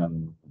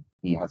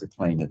he has a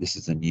claim that this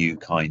is a new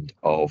kind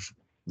of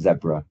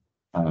zebra,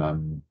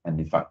 and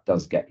in fact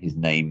does get his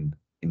name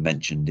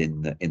mentioned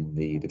in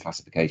the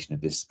classification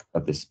of this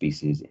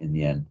species in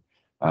the end,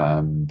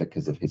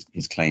 because of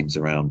his claims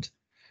around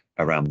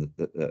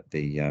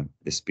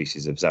this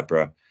species of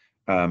zebra.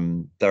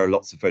 There are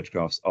lots of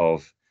photographs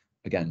of,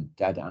 again,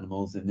 dead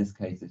animals. In this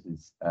case, this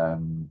is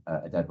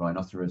a dead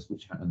rhinoceros,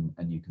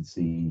 and you can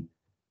see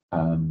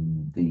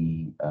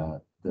the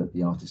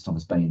artist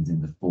Thomas Baines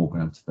in the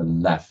foreground to the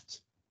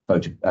left,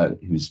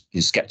 who's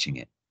sketching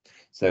it.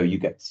 So you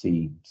get to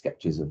see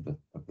sketches of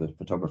the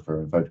photographer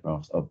and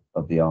photographs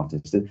of the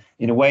artist.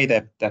 In a way,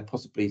 they're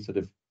possibly sort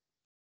of.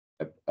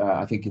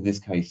 I think in this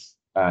case,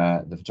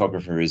 the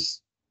photographer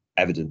is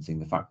evidencing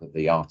the fact that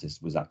the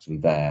artist was actually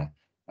there.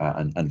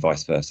 And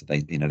vice versa,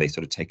 they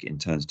sort of take it in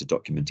turns to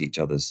document each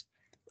other's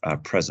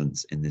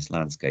presence in this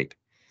landscape.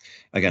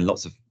 Again,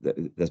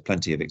 there's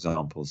plenty of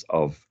examples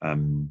of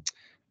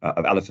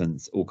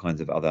elephants, all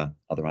kinds of other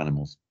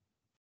animals.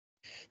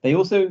 They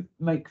also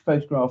make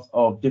photographs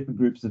of different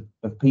groups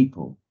of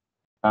people.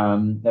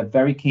 They're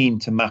very keen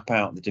to map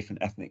out the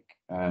different ethnic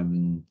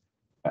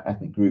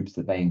groups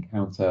that they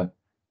encounter,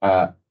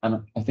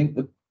 and I think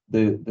that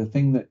the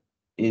thing that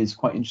is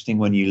quite interesting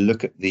when you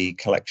look at the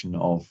collection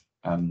of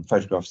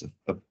photographs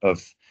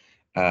of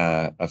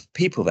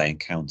people they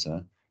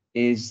encounter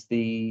is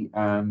the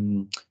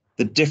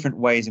different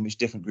ways in which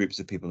different groups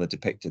of people are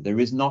depicted. There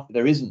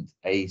isn't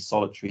a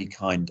solitary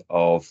kind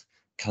of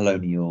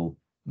colonial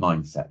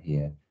mindset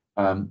here.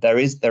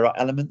 There are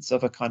elements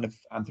of a kind of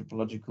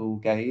anthropological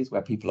gaze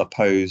where people are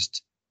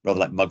posed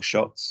rather like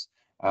mugshots,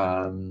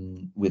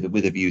 with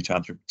a view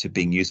to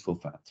being useful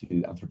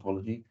to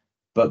anthropology.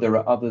 But there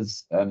are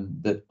others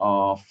that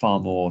are far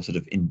more sort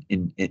of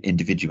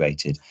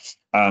individuated.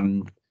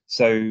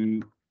 So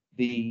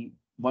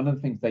one of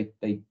the things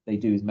they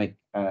do is make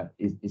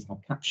is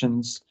have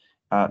captions.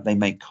 They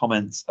make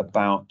comments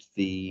about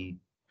the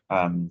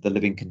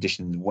living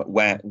conditions,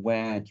 where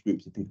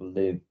groups of people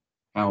live,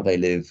 how they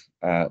live,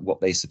 what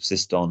they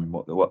subsist on,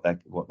 what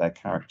their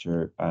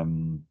character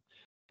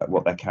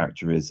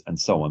is, and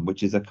so on,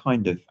 which is a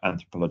kind of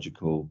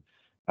anthropological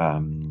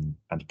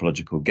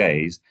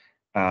gaze.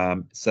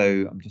 So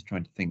I'm just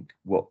trying to think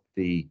what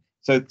the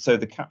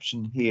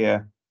caption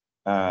here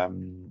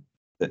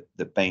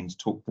that Baines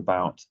talked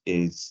about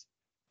is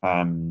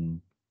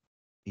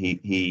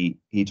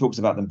he talks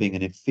about them being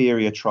an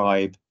inferior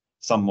tribe,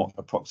 somewhat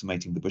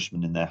approximating the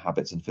Bushmen in their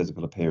habits and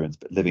physical appearance,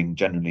 but living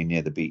generally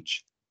near the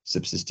beach,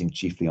 subsisting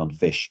chiefly on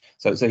fish.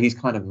 So he's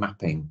kind of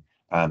mapping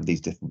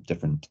these different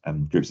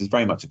groups. It's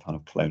very much a kind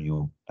of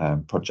colonial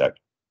project.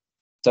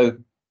 So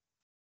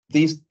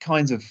these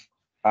kinds of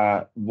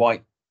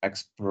white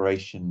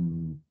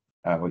exploration,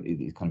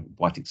 these kind of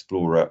white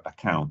explorer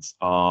accounts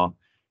are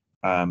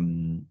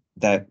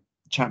that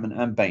Chapman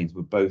and Baines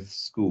were both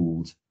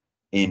schooled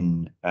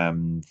in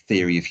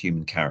theory of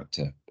human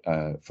character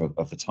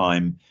of the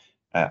time,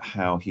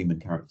 how human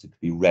character could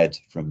be read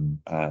from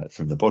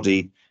the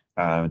body,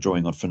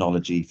 drawing on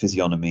phonology,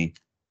 physiognomy,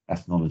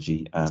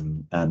 ethnology,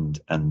 and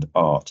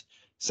art.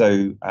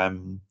 So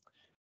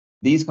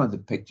these kinds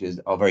of pictures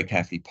are very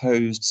carefully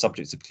posed.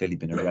 Subjects have clearly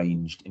been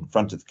arranged in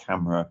front of the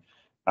camera.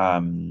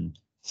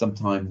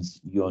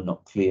 Sometimes you're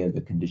not clear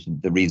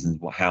the reasons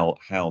how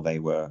they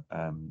were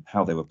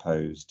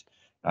posed,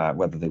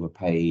 whether they were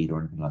paid or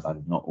anything like that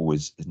is not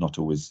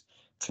always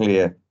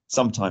clear.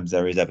 Sometimes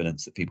there is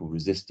evidence that people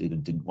resisted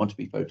and didn't want to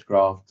be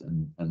photographed,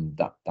 and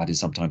that is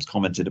sometimes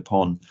commented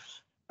upon.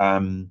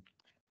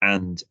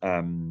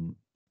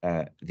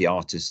 The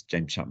artist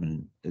James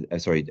Chapman,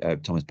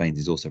 Thomas Baines,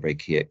 is also very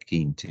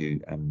keen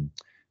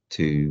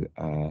to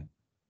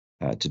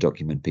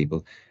document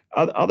people.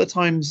 Other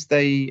times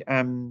they're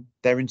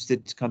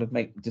interested to kind of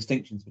make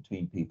distinctions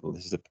between people.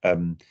 This is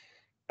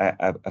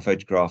a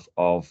photograph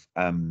of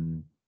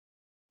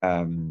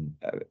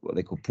what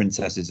they call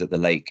princesses at the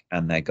lake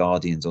and their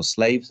guardians or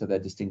slaves. So they're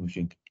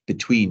distinguishing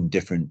between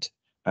different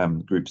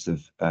groups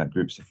of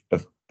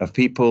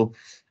people.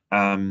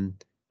 And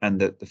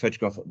the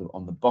photograph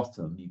on the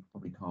bottom, you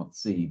probably can't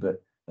see,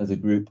 but there's a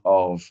group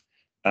of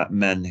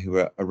men who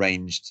are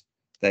arranged.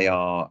 They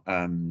are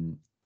in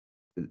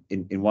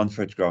one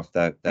photograph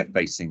they're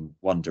facing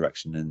one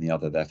direction, and in the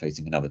other they're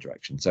facing another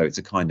direction. So it's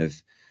a kind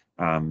of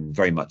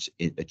very much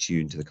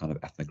attuned to the kind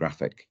of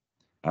ethnographic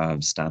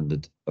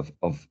standard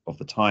of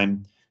the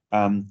time.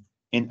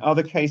 In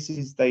other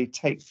cases, they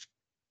take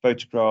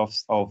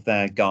photographs of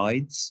their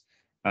guides,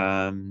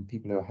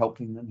 people who are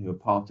helping them, who are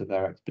part of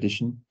their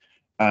expedition,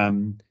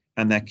 and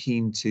they're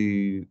keen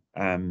to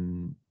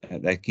kind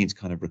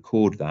of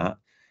record that.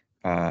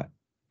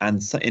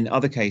 And so in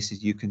other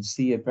cases, you can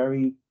see a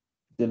very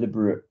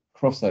deliberate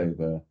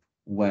crossover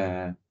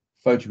where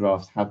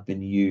photographs have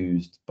been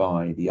used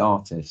by the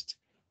artist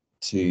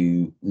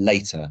to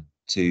later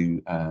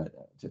to kind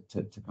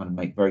of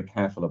make very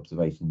careful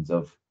observations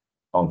of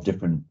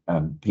different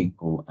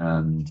people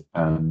and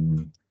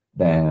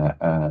their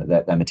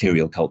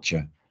material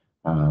culture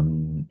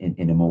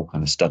in a more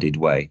kind of studied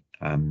way.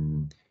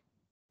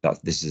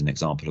 This is an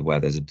example of where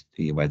there's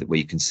where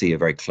you can see a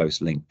very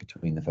close link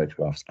between the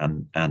photographs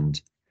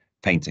and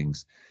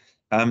paintings.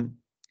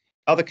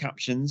 Other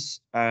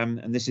captions,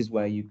 and this is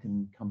where you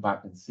can come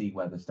back and see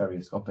where the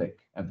stereoscopic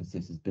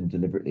emphasis has been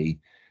deliberately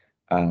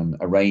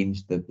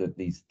arranged. That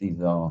these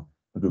are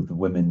a group of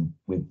women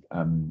with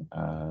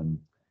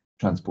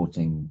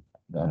transporting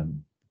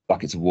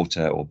buckets of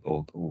water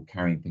or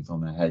carrying things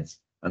on their heads,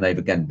 and they've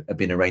again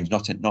been arranged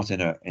not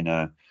in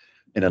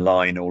a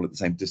line all at the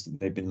same distance.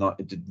 They've been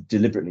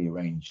deliberately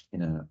arranged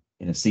in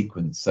a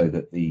sequence so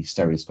that the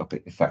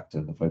stereoscopic effect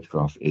of the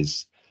photograph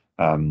is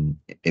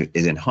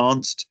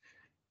enhanced.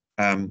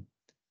 And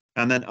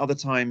then other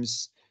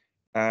times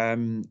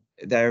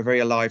they're very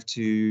alive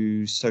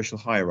to social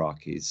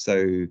hierarchies.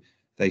 So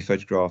they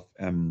photograph,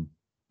 in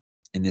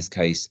this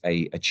case,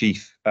 a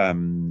chief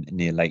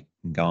near Lake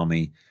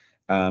Ngami,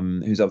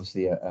 who's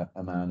obviously a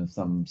man of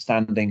some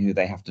standing who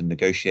they have to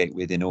negotiate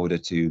with in order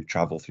to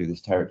travel through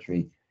this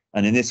territory.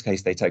 And in this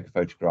case, they take a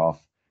photograph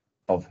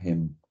of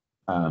him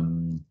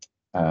in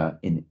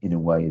a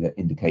way that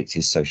indicates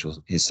his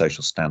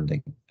social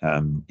standing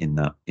in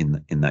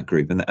that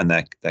group, and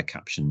their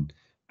caption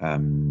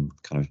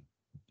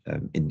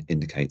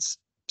indicates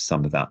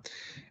some of that.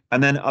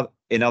 And then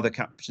in other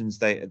captions,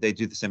 they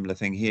do the similar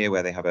thing here,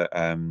 where they have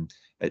a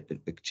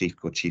chief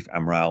called Chief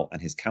Amral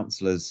and his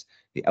councillors,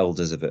 the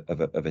elders of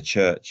a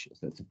church.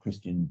 So it's a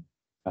Christian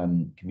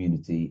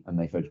community, and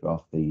they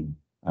photograph the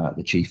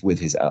chief with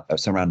his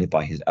surrounded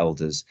by his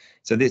elders.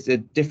 So there's a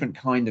different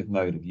kind of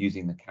mode of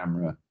using the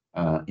camera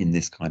in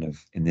this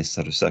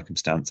sort of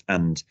circumstance.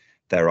 And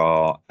there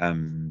are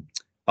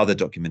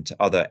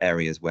other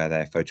areas where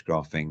they're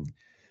photographing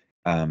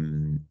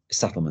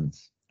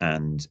settlements,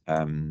 and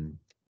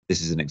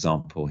this is an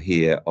example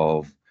here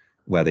of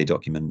where they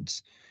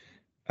document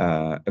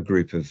a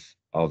group of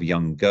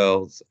young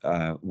girls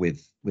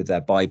with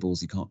their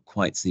Bibles. You can't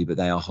quite see, but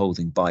they are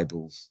holding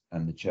Bibles,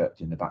 and the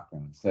church in the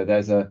background. So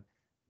there's a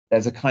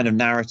kind of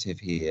narrative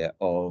here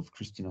of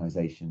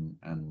Christianization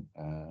and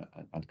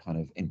kind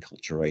of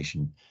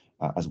enculturation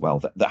as well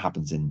that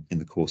happens in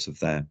the course of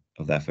their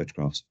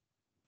photographs.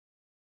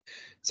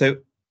 So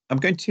I'm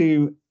going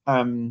to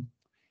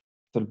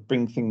sort of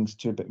bring things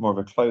to a bit more of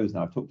a close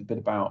now. I've talked a bit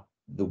about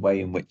the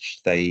way in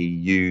which they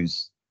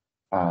use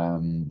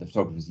the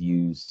photographers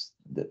use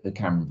the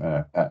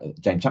camera.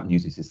 James Chapman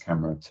uses his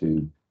camera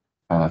to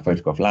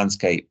photograph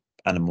landscape,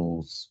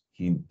 animals,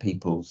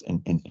 peoples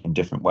in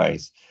different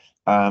ways.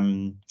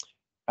 The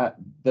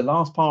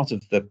last part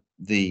of the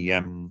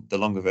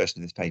longer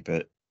version of this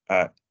paper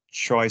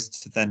tries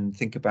to then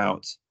think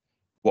about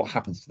what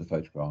happens to the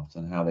photographs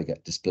and how they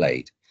get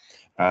displayed,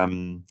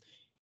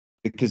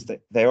 because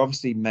they're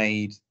obviously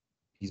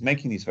he's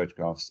making these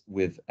photographs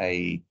with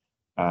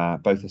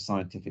both a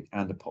scientific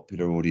and a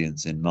popular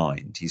audience in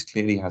mind. He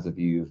clearly has a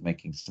view of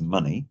making some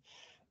money,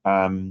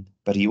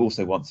 but he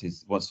also wants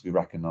to be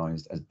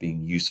recognized as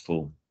being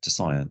useful to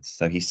science.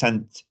 So he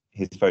sent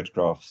his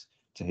photographs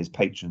to his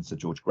patron, Sir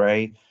George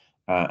Gray,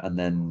 and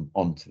then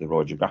on to the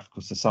Royal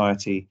Geographical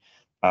Society.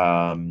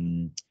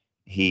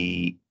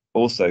 He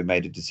also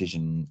made a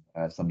decision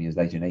some years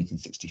later in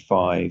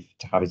 1865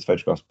 to have his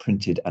photographs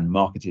printed and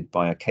marketed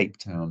by a Cape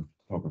Town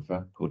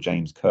photographer called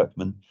James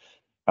Kirkman.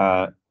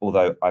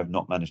 Although I've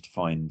not managed to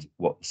find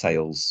what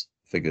sales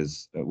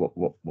figures,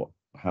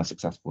 how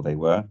successful they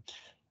were.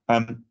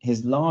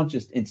 His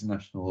largest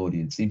international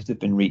audience seems to have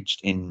been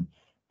reached in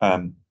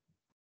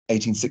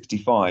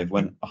 1865,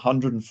 when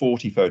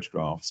 140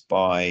 photographs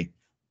by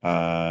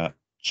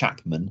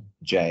Chapman,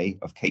 J,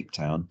 of Cape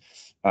Town,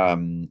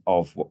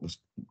 of what was,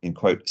 in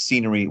quote,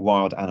 scenery,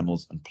 wild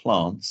animals and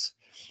plants,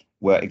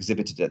 were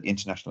exhibited at the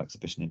International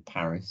Exhibition in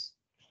Paris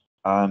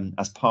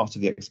as part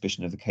of the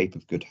exhibition of the Cape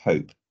of Good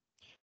Hope,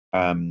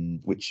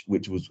 which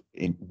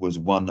was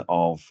one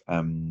of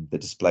the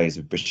displays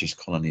of British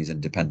colonies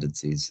and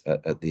dependencies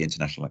at the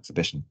International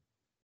Exhibition.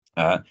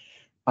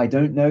 I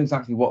don't know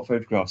exactly what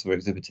photographs were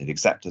exhibited,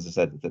 except, as I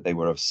said, that they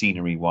were of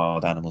scenery,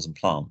 wild animals, and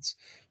plants.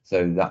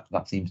 So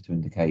that seems to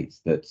indicate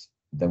that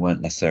there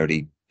weren't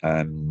necessarily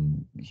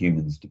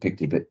humans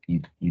depicted, but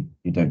you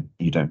don't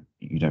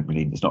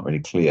really, it's not really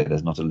clear.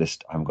 There's not a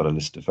list. I haven't got a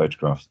list of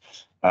photographs.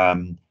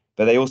 But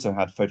they also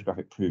had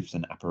photographic proofs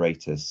and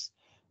apparatus,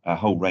 a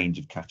whole range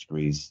of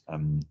categories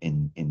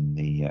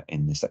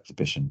in this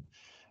exhibition.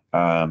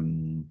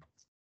 And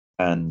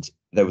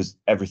there was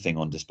everything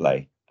on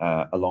display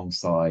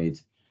alongside.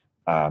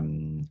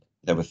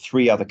 There were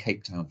 3 other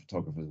Cape Town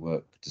photographers'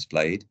 work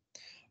displayed,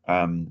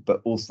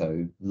 but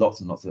also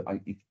lots and lots of.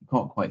 You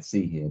can't quite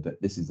see here,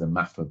 but this is a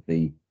map of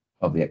the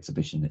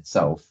exhibition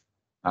itself,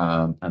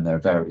 and there are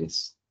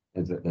various.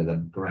 There's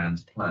a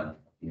grand plan of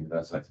the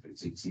Universal Exhibition,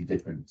 so you can see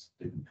different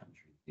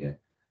countries here.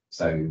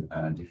 So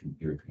different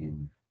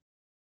European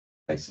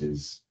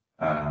places,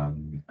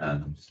 and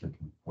I'm just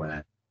looking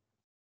where.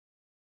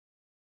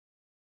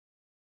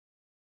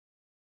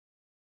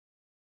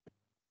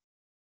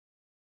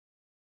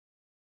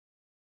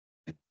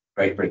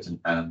 Great Britain,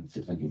 and if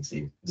you can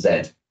see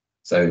Z.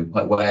 So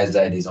where Z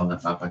is on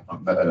that map, I can't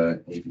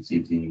remember if you see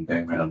the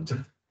going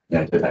around.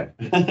 Yeah,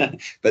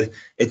 but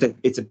it's a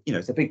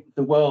it's a big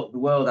the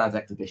world as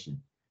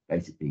exhibition.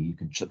 Basically, you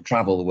can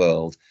travel the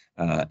world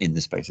in the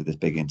space of this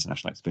big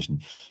international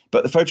exhibition.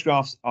 But the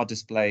photographs are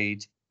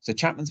displayed. So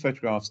Chapman's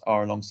photographs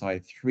are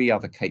alongside 3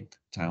 other Cape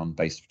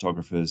Town-based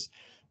photographers,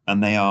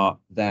 and they are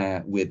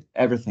there with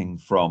everything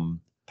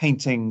from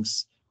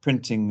paintings,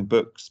 printing,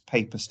 books,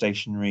 paper,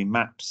 stationery,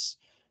 maps,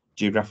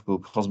 geographical,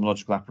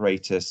 cosmological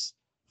apparatus,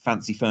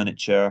 fancy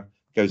furniture,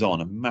 goes on,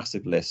 a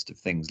massive list of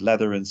things,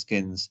 leather and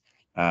skins,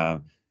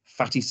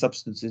 fatty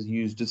substances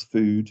used as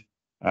food,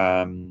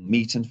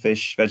 meat and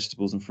fish,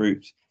 vegetables and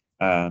fruit,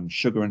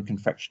 sugar and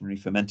confectionery,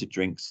 fermented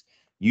drinks,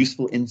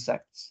 useful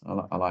insects.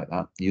 I like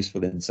that,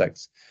 useful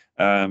insects,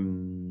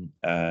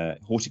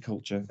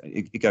 horticulture,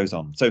 it goes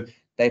on. So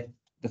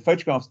the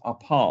photographs are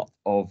part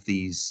of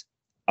these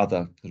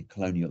other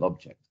colonial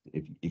objects,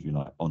 if you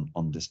like,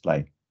 on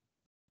display.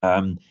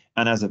 And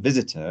as a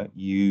visitor,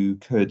 you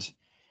could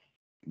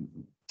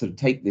sort of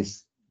take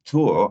this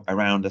tour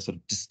around a sort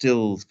of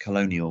distilled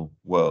colonial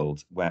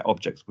world where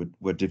objects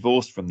were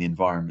divorced from the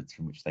environments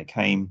from which they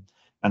came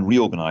and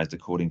reorganized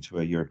according to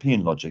a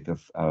European logic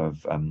of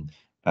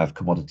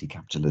commodity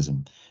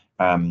capitalism.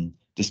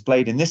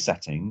 Displayed in this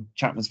setting,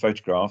 Chapman's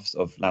photographs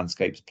of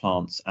landscapes,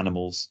 plants,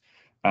 animals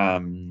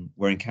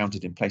were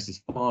encountered in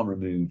places far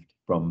removed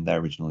from their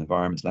original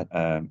environments,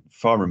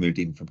 far removed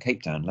even from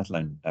Cape Town, let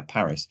alone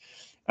Paris.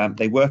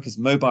 They work as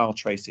mobile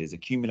traces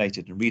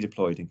accumulated and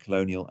redeployed in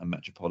colonial and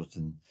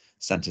metropolitan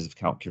centres of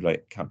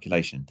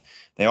calculation.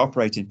 They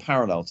operate in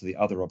parallel to the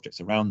other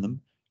objects around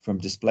them, from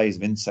displays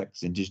of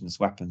insects, indigenous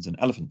weapons, and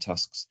elephant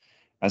tusks,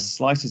 as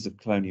slices of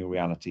colonial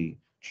reality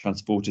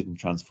transported and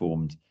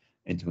transformed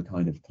into a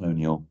kind of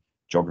colonial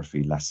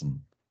geography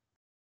lesson.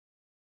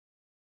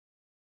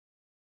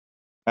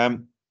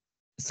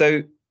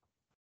 So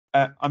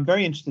I'm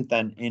very interested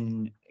then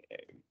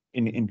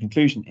in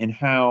conclusion in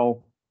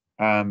how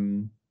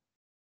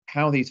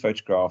these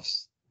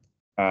photographs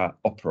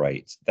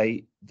operate.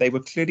 They were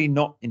clearly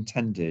not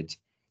intended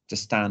to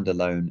stand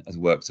alone as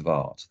works of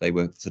art. They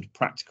were sort of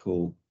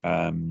practical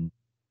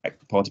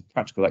part of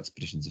practical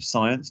expeditions of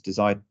science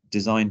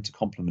designed to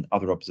complement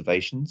other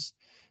observations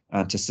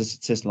and to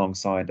sit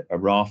alongside a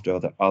raft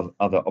of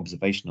other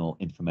observational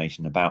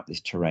information about this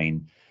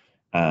terrain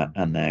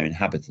and their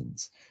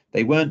inhabitants.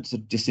 They weren't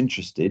sort of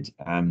disinterested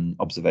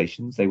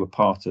observations. They were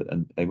part of,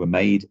 and they were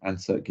made and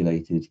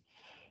circulated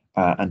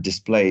and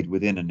displayed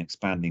within an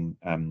expanding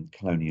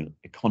colonial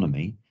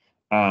economy.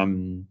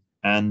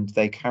 And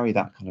they carry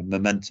that kind of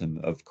momentum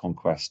of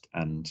conquest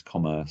and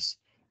commerce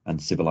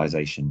and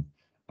civilization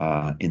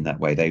in that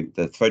way.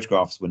 The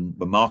photographs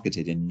were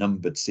marketed in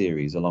numbered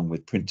series along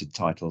with printed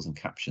titles and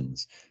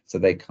captions. So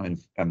they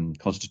kind of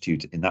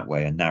constitute in that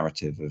way a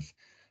narrative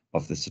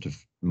of the sort of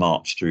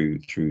march through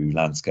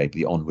landscape,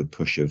 the onward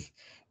push of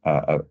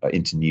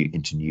into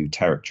new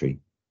territory.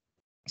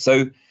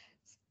 So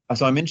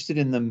I'm interested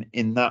in them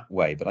in that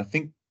way, but I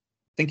think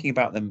thinking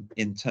about them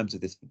in terms of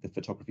the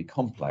photography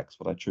complex,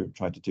 what I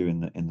tried to do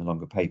in the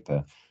longer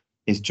paper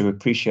is to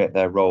appreciate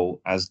their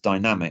role as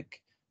dynamic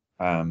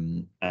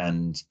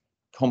and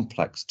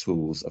complex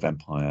tools of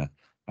empire,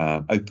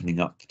 opening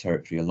up the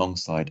territory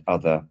alongside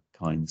other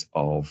kinds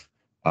of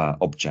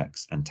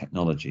objects and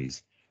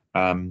technologies.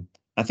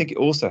 I think it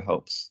also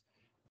helps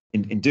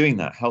in doing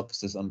that,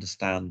 helps us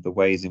understand the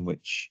ways in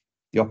which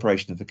the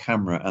operation of the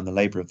camera and the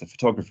labor of the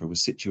photographer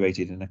was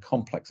situated in a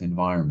complex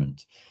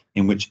environment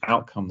in which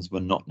outcomes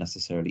were not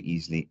necessarily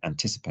easily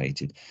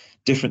anticipated.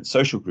 Different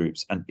social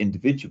groups and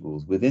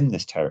individuals within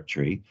this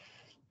territory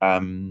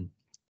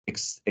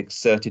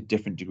exerted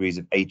different degrees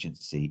of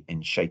agency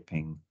in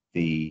shaping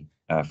the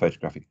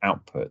photographic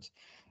output.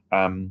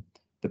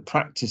 The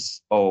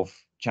practice of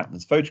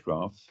Chapman's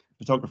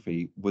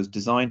photography was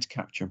designed to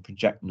capture and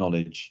project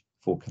knowledge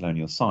for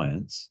colonial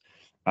science,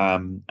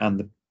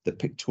 and the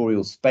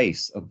pictorial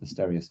space of the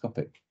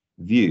stereoscopic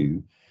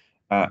view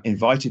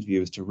invited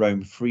viewers to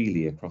roam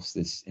freely across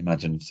this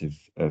imaginative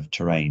of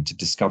terrain to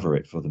discover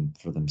it for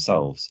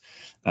themselves.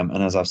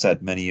 And as I've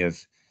said, many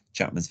of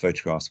Chapman's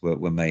photographs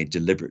were made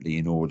deliberately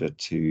in order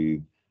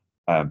to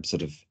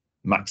sort of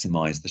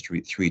maximize the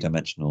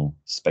three-dimensional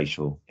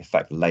spatial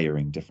effect,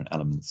 layering different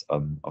elements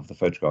of the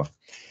photograph.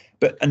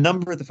 But a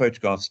number of the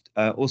photographs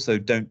also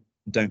don't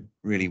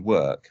really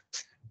work.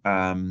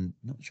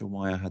 Not sure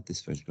why I had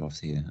this photograph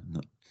here. I'm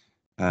not.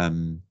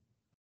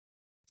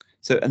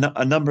 So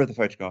a number of the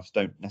photographs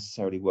don't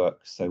necessarily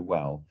work so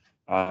well.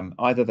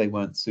 Either they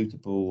weren't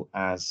suitable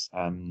as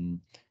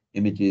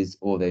images,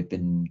 or they've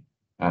been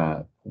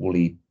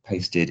poorly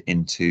pasted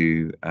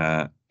into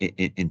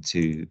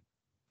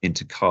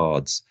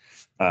cards.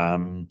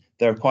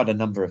 There are quite a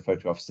number of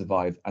photographs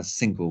survive as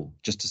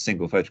just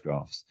single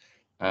photographs.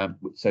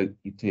 So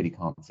you clearly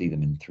can't see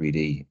them in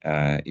 3D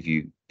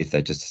if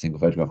they're just a single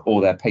photograph, or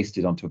they're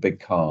pasted onto a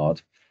big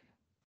card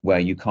where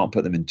you can't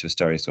put them into a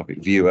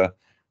stereoscopic viewer.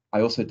 I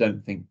also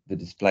don't think the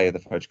display of the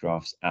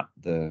photographs at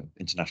the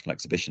international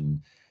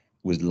exhibition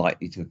was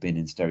likely to have been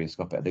in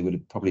stereoscopic. They would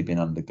have probably been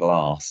under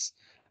glass.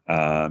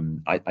 I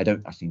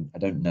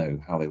don't know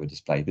how they were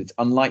displayed, but it's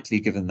unlikely,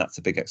 given that's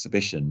a big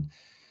exhibition,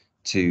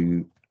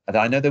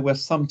 I know there were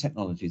some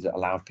technologies that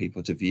allowed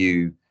people to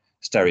view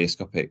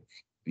stereoscopic,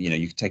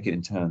 you could take it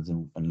in turns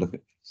and look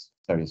at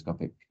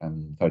stereoscopic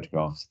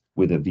photographs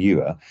with a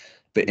viewer,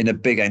 but in a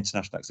big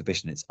international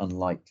exhibition, it's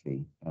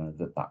unlikely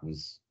that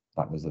was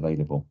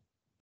available.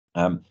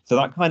 So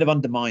that kind of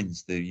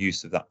undermines the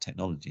use of that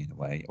technology in a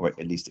way, or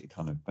at least it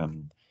kind of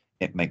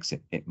it makes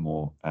it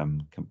more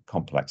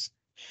complex.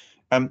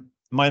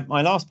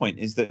 My last point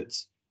is that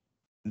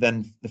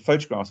then the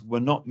photographs were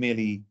not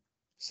merely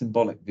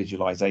symbolic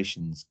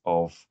visualizations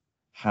of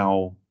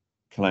how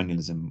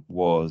colonialism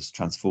was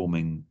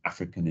transforming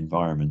African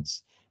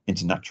environments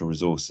into natural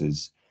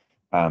resources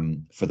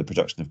for the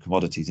production of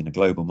commodities in a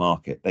global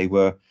market. They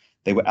were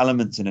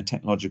elements in a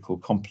technological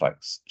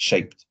complex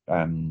shaped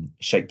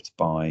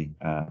by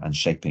and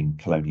shaping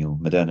colonial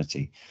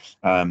modernity.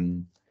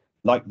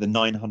 Like the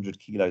 900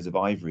 kilos of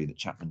ivory that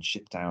Chapman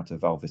shipped out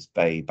of Walvis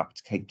Bay back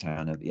to Cape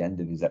Town at the end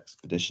of his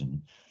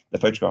expedition, the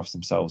photographs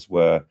themselves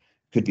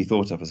could be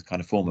thought of as a kind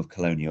of form of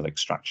colonial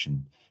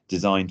extraction,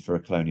 designed for a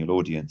colonial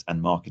audience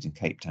and market in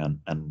Cape Town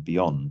and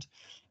beyond.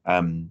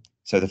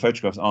 So the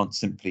photographs aren't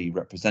simply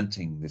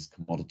representing this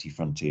commodity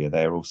frontier;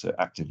 they are also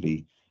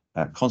actively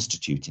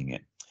constituting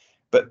it.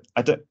 But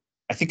I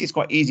think it's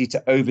quite easy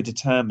to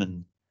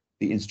overdetermine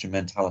the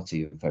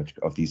instrumentality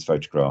of these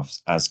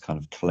photographs as kind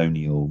of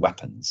colonial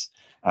weapons.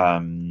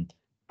 I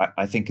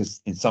think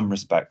in some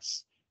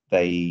respects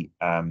they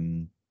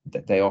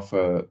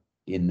offer,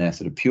 in their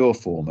sort of pure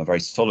form, a very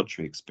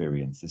solitary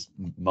experience, this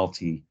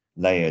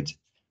multi-layered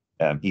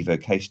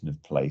evocation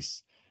of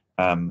place,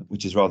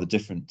 which is rather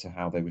different to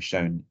how they were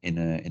shown in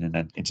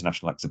an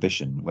international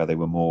exhibition, where they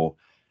were more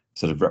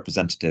sort of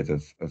representative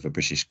of a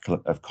British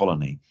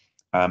colony.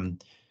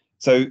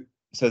 So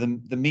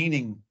their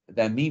meaning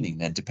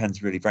then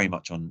depends really very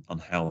much on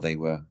how they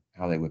were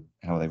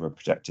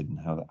projected and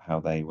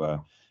how they were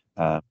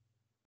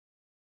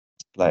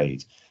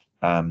displayed.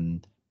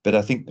 But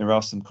I think there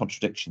are some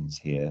contradictions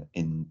here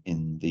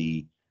in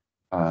the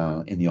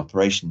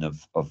operation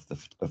of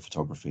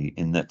photography,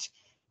 in that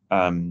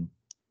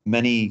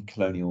many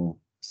colonial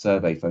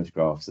survey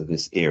photographs of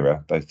this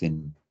era, both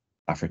in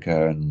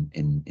Africa and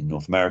in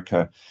North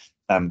America,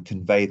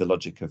 convey the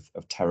logic of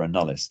terra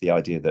nullis, the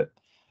idea that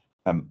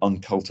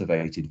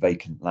uncultivated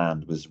vacant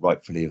land was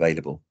rightfully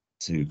available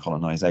to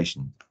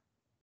colonization.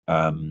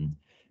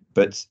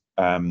 But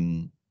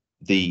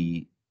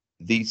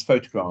these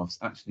photographs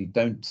actually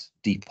don't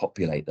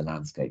depopulate the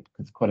landscape,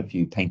 because quite a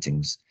few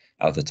paintings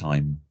at the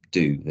time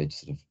do. They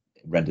sort of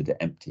rendered it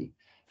empty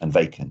and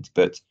vacant,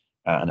 but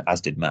and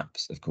as did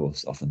maps, of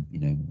course. Often,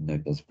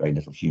 there's very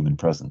little human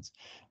presence.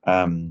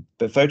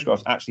 But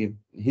photographs, actually,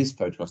 his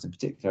photographs in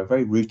particular, are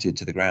very rooted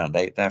to the ground.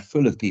 They're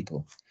full of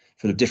people,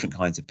 full of different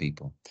kinds of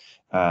people,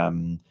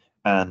 and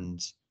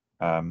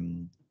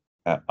unlike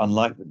a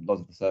lot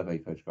of the survey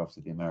photographs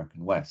of the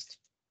American West,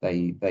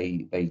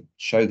 they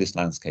show this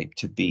landscape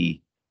to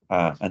be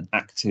an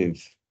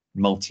active,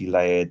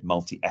 multi-layered,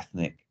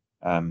 multi-ethnic,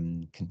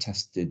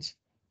 contested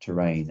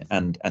terrain.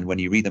 And when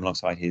you read them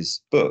alongside his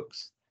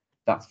books,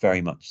 that's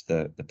very much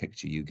the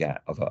picture you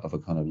get of a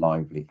kind of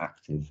lively,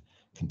 active,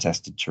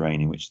 contested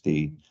terrain in which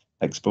the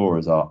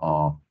explorers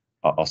are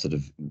sort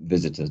of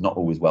visitors, not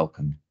always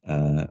welcome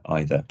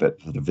either, but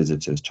sort of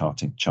visitors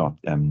sort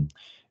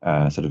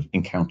of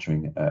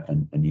encountering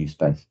a new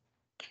space.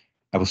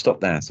 I will stop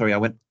there. Sorry, I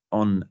went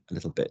on a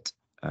little bit.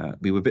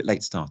 We were a bit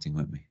late starting,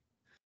 weren't we?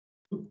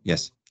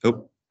 Yes.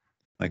 Oh,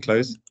 I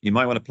close. You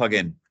might want to plug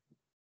in.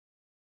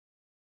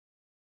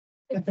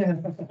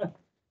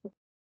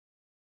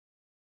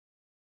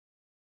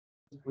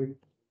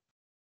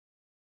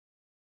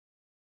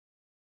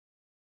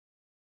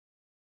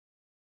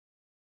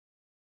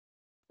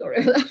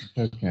 Sorry.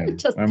 Okay.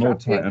 I'm all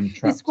tied. I'm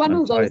trapped. It's one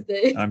of those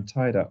days. I'm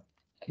tied up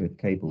with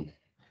cable.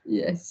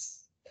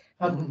 Yes.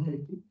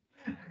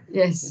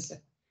 Yes.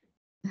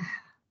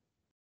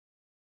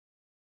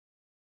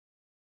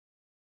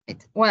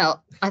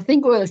 Well, I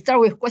think we'll start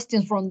with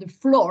questions from the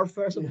floor,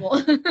 first of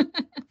all.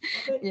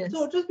 Yes.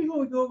 So just before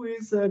we go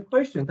with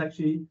questions,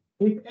 actually,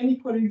 if any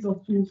colleagues or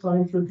students are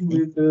interested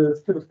with the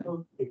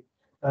stereoscopic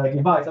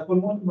device, I've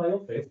got one in my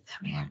office.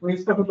 We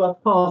spoke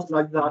about cars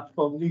like that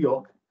from New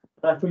York.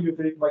 I told you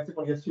that my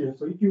second year students.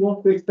 So if you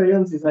want to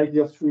experience this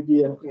idea of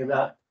 3D and things like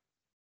that,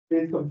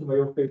 please come to my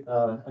office.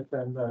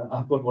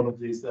 I've got one of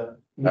these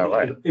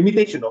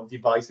imitation of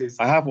devices.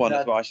 I have one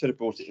as well. I should have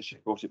brought it. I should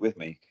have brought it with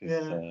me.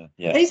 Yeah.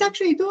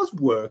 It does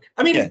work.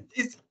 I mean,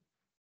 it's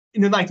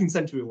in the 19th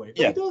century way.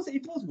 But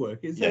it does work.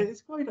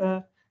 It's quite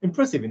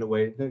impressive in a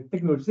way. The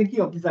technology, thinking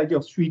of this idea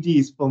of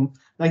 3Ds from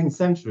 19th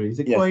century,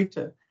 is quite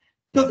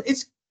because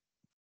it's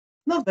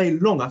not very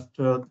long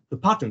after the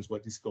patterns were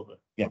discovered.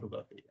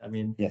 Photography. I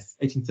mean,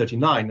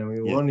 1839. I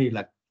mean, we're only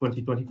like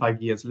 20,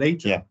 25 years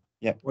later.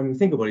 When you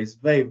think about it, it's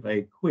very,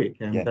 very quick.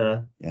 And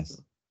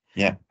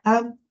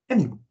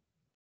Anyway.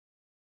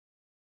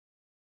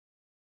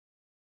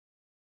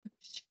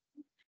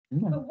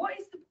 But what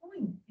is the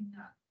point in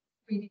that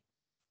reading?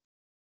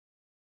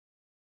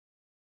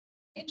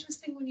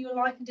 Interesting when you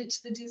likened it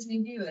to the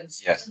Disney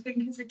viewers. Yes. I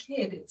think as a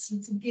kid, it's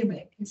a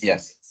gimmick.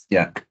 Yes.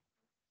 Yeah.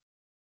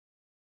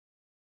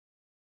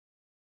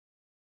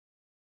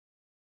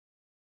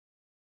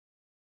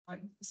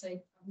 Like to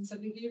say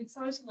something really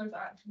exciting, or if it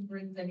actually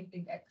brings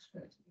anything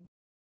extra to you.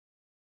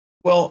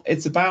 Well,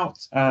 it's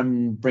about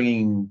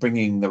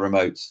bringing the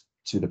remote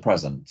to the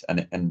present,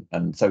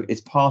 and so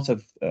it's part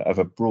of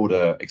a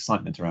broader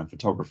excitement around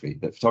photography.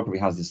 That photography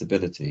has this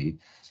ability,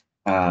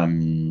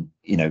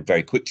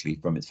 very quickly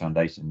from its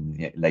foundation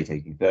in the late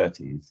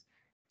 1830s,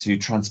 to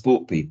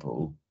transport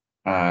people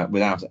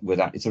without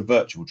it's a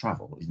virtual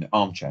travel,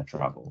 armchair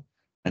travel,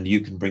 and you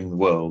can bring the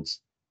world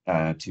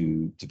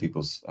to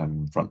people's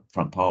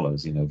front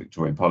parlours,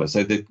 Victorian parlours.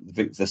 So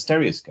the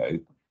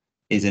stereoscope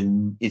is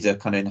a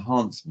kind of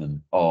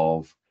enhancement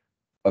of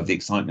the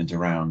excitement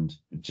around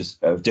just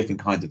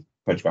different kinds of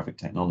photographic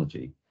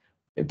technology,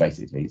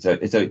 basically. So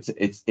but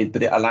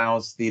it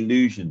allows the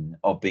illusion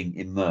of being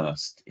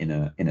immersed in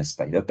a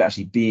space, of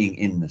actually being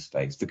in the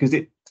space, because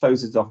it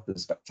closes off the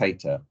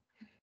spectator.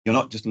 You're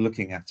not just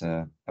looking at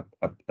a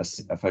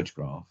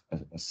photograph,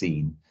 a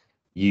scene.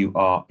 You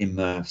are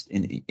immersed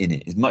in it.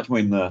 It's much more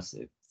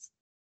immersive.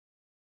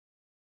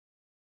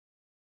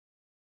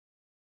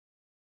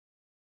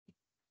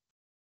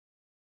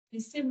 In a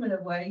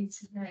similar way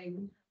today,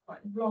 we have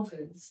like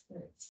vloggers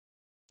that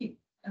keep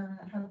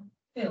have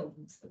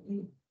films that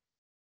we.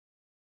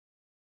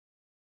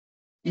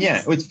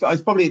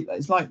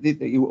 It's like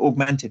the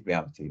augmented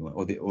reality,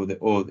 or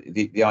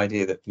the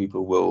idea that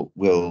people will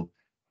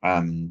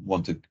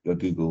want a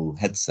Google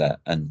headset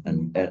and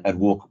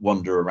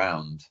wander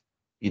around.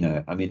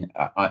 I mean,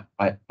 I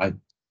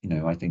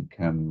think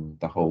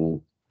the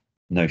whole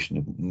notion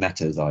of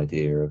Meta's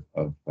idea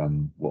of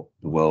what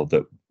the world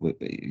that we're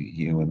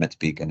meant to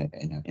be going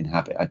to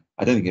inhabit,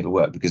 I don't think it'll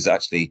work, because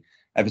actually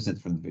ever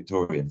since from the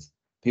Victorians,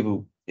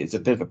 it's a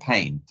bit of a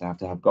pain to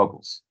have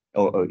goggles,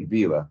 or a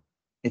viewer.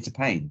 It's a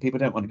pain. People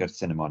don't want to go to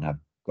cinema and have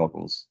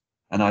goggles,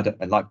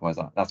 and likewise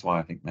that's why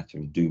I think Meta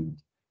is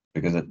doomed,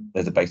 because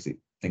there's a basic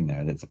thing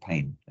there that's a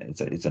pain.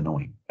 It's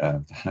annoying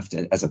to have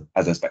to as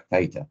a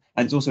spectator,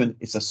 and it's also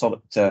it's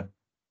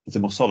a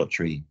more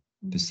solitary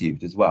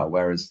pursuit as well,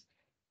 whereas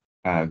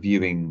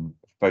viewing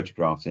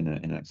photographs in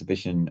an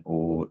exhibition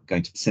or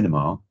going to the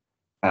cinema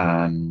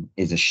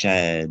is a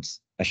shared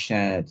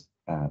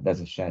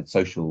there's a shared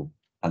social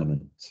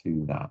element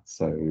to that.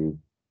 So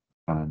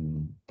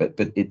but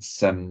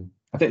it's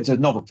I think it's a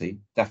novelty,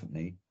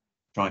 definitely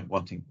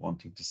wanting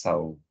to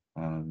sell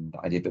the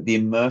idea, but the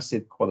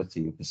immersive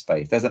quality of the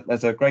space.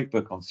 There's a great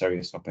book on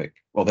stereoscopic.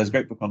 Well, there's a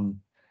great book on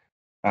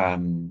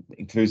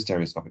includes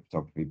stereoscopic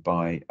photography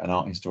by an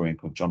art historian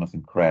called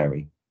Jonathan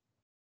Crary.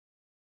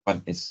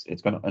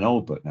 It's got an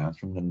old book now. It's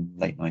from the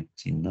late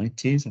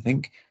 1990s, I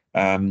think.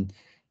 And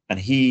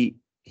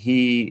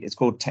it's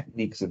called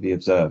Techniques of the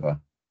Observer,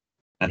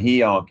 and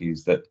he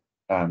argues that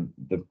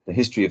the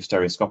history of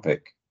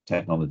stereoscopic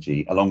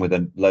technology, along with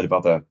a load of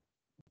other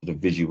sort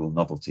of visual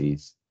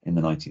novelties in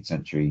the 19th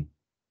century,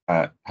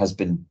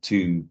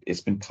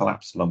 it's been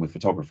collapsed along with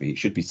photography. It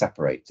should be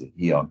separated,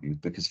 he argues,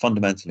 because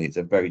fundamentally it's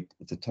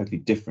a totally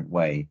different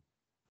way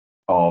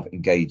of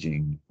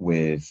engaging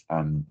with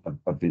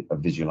a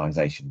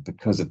visualization,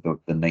 because of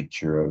the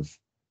nature of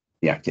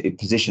the act. It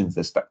positions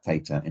the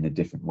spectator in a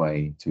different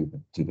way to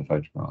the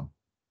photograph.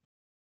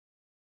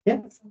 Yeah.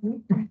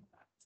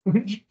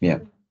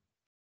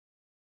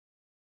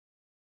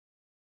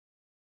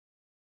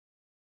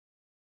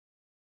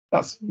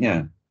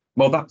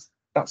 Well,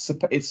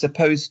 it's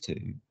supposed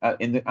to.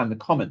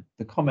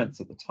 The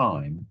comments at the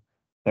time,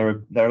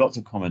 there are lots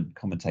of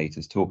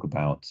commentators talk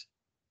about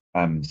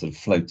sort of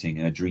floating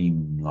in a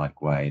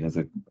dream-like way. There's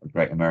a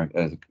great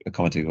a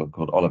commentator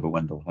called Oliver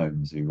Wendell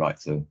Holmes, who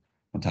writes a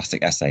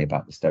fantastic essay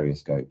about the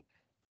stereoscope,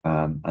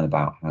 and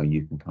about how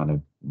you can kind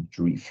of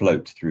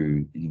float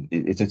through.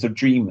 It's a sort of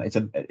dream.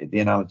 The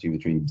analogy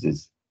with dreams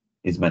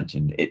is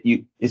mentioned.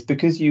 It's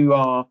because you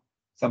are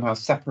somehow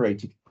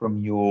separated from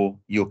your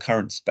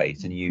current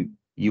space, and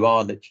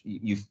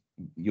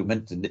you're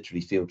meant to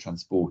literally feel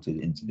transported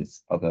into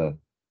this other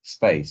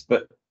space.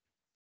 But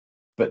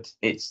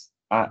it's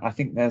I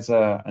think there's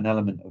an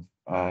element of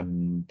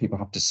people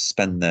have to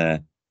suspend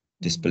their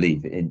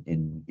disbelief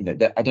in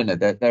I don't know,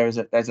 there's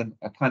a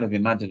kind of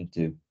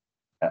imaginative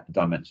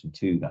dimension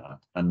to that,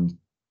 and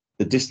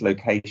the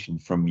dislocation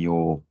from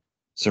your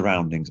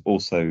surroundings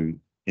also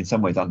in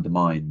some ways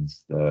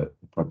undermines the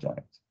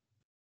project.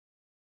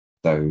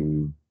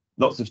 So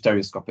lots of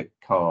stereoscopic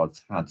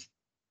cards had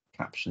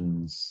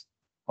captions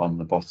on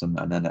the bottom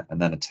and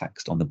then a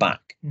text on the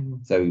back.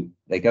 So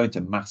they go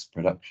into mass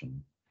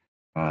production,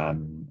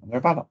 and they're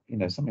about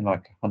something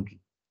like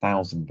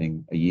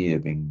 100,000 a year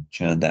being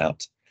churned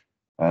out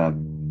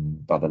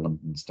by the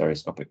London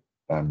Stereoscopic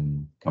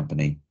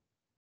Company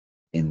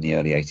in the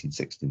early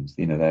 1860s.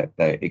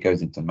 It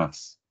goes into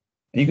mass,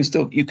 and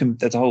you can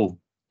there's a whole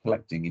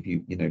collecting. If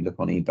you look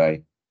on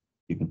eBay,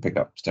 you can pick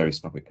up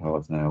stereoscopic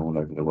cards now all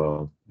over the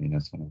world.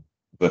 It's kind of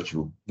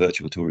virtual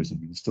tourism.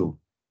 You can still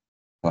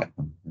collect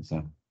them. There's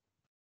a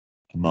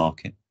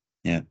market.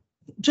 Yeah.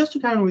 Just to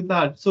carry on with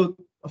that, so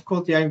of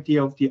course the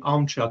idea of the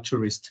armchair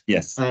tourist,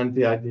 yes, and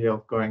the idea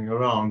of going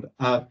around,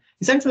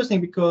 it's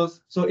interesting because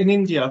so in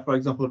India, for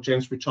example,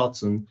 James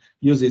Richardson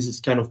uses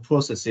this kind of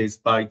processes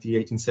by the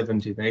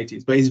 1870s and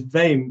 80s, but it's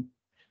very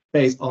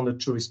based on the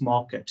tourist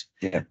market.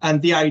 Yeah.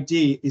 And the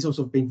idea is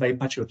also being very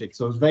patriotic.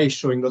 So it's very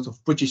showing lots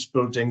of British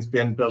buildings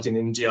being built in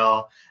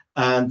India,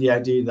 and the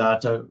idea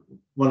that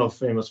one of the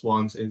famous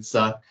ones is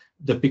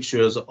the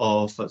pictures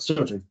of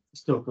historical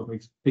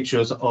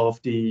pictures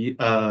of the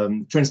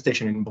train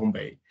station in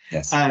Bombay.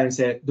 Yes. And it's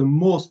the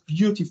most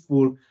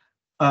beautiful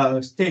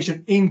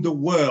station in the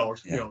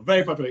world. Yeah.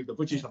 Very patriotic. The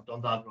British have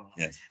done that.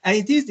 Yes. And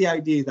it is the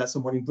idea that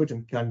someone in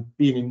Britain can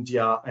be in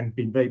India and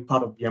be very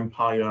part of the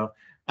empire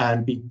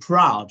and be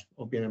proud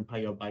of being an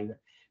empire by that.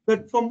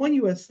 But from what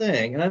you were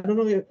saying, and I don't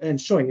know, and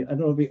showing, I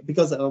don't know,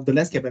 because of the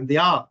landscape, and they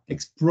are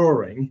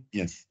exploring.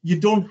 Yes. You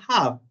don't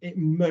have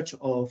much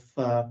of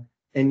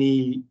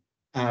any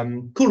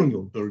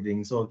colonial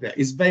buildings, or there.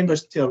 It's very much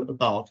still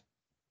about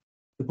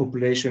the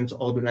populations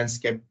or the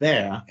landscape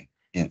there.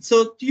 Yeah.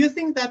 So do you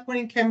think that when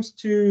it comes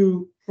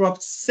to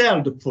perhaps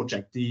sell the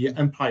project, the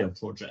empire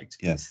project,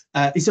 yes,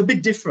 it's a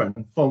bit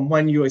different from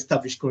when you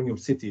establish colonial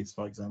cities,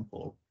 for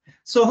example?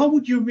 So how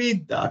would you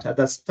read that at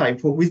that time,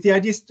 with the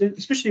idea,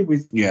 especially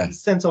with the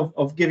sense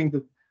of giving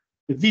the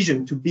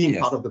vision to being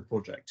part of the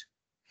project?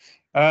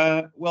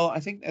 Well, I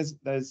think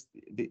there's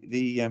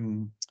the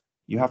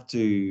you have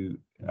to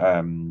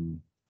the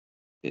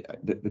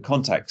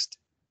context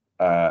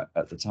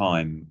at the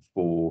time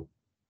for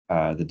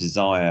the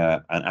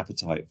desire and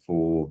appetite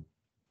for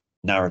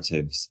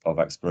narratives of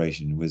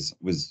exploration was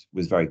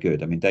very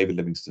good. I mean, David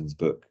Livingstone's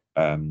book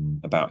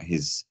about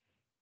his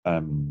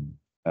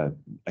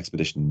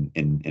expedition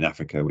in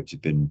Africa, which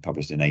had been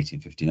published in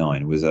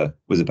 1859, was a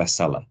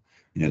bestseller.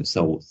 It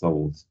sold.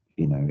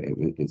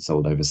 It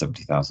sold over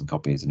 70,000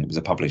 copies, and it was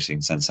a publishing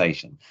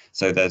sensation.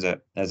 So there's a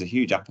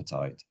huge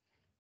appetite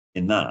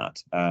in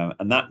that,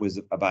 and that was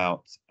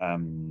about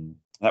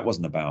that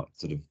wasn't about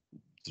sort of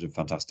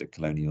fantastic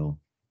colonial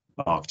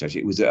architecture.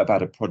 It was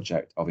about a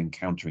project of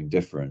encountering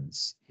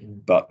difference,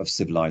 but of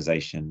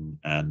civilization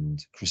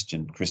and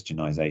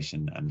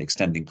Christianization and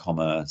extending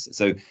commerce.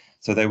 So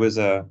there was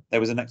an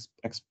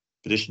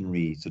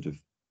expeditionary sort of,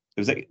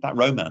 there was that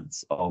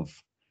romance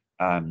of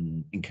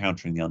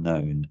encountering the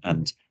unknown,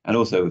 and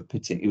also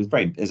pitting.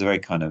 There's a very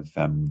kind of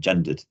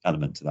gendered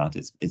element to that.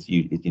 It's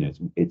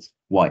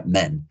white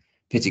men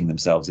pitting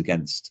themselves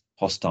against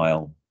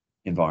hostile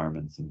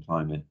environments and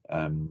climate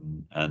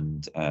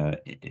and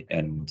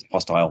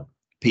hostile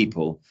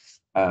people,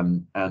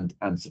 and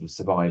sort of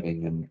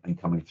surviving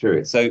and coming through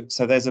it. So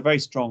there's a very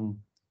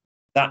strong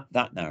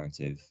that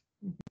narrative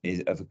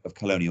is of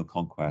colonial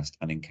conquest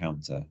and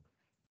encounter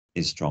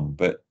is strong,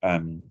 but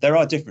there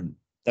are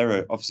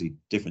obviously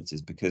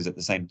differences, because at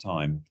the same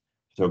time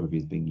photography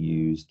is being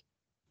used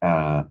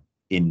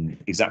in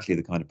exactly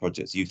the kind of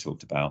projects you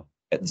talked about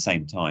at the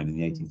same time in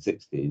the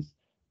 1860s.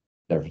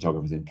 There are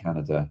photographers in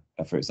Canada,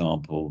 for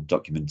example,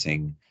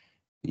 documenting,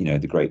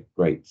 the great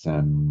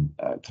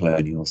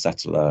colonial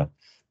settler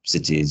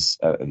cities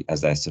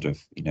as their sort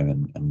of,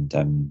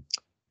 and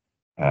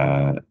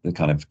the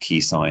kind of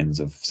key signs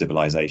of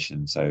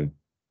civilization. So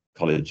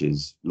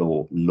colleges,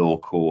 law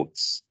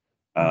courts,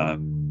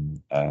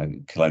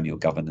 colonial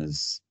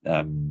governors,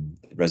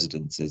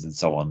 residences, and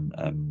so on.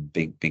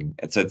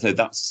 So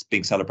that's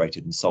being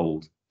celebrated and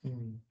sold.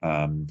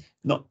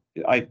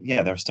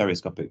 There are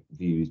stereoscopic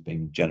views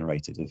being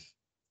generated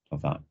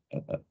of that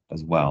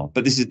as well.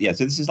 But this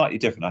is slightly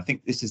different. I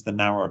think this is the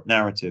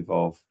narrative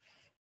of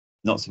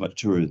not so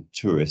much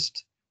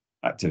tourist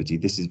activity.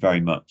 This is very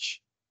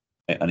much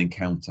an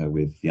encounter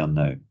with the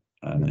unknown,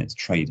 and it's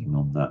trading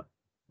on that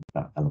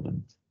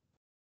element.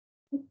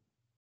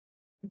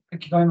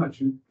 Thank you very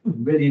much.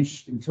 Really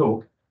interesting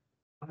talk.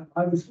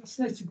 I was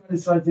fascinated by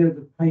this idea of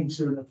the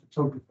painter and the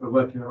photographer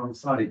working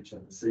alongside each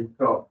other. So you've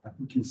got, I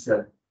think you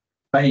said,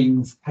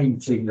 Baines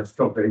painting the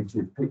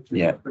photographer, picture,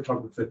 Yeah.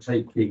 photographer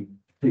taking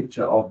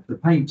picture of the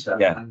painter.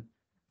 Yeah. And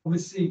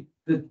obviously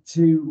the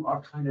two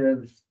are kind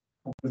of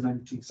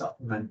complementing,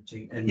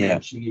 supplementing, and Yeah.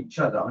 enriching each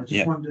other. I just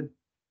Yeah. wondered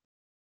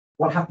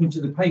what happened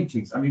to the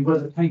paintings. I mean, were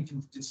the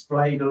paintings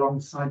displayed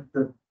alongside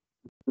the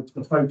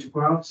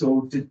photographs,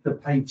 or did the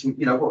painting,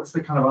 you know, what was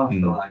the kind of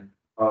afterlife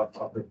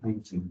of the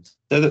paintings?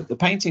 So the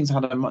paintings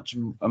had a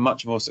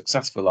much more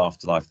successful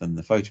afterlife than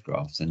the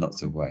photographs in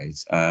lots of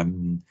ways.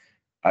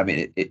 I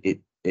mean,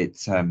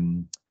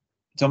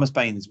 Thomas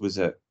Baines was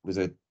a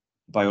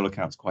by all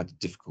accounts quite a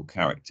difficult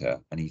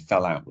character, and he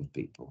fell out with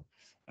people.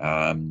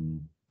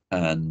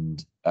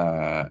 And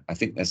I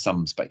think there's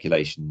some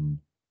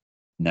speculation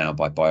now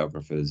by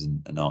biographers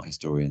and art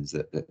historians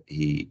that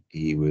he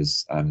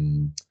was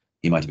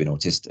he might have been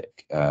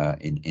autistic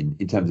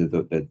in terms of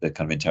the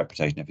kind of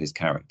interpretation of his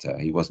character.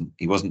 He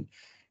wasn't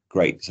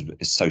great sort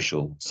of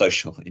social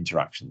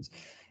interactions.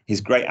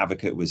 His great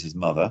advocate was his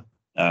mother,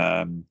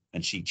 and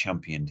she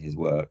championed his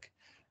work.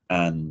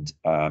 And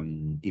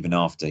even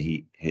after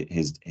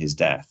his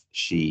death,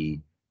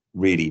 she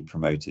really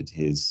promoted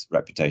his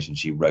reputation.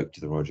 She wrote to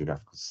the Royal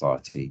Geographical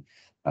Society,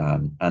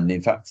 and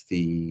in fact,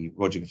 the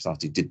Royal Geographical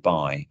Society did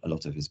buy a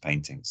lot of his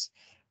paintings,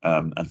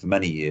 and for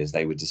many years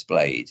they were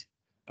displayed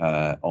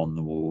on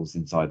the walls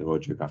inside the Royal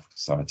Geographical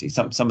Society.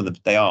 Some of them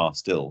they are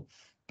still,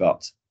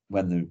 but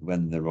when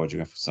the Royal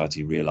Geographical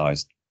Society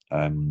realised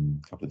a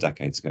couple of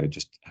decades ago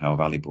just how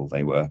valuable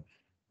they were,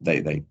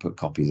 they put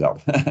copies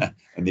up,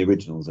 and the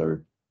originals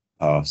are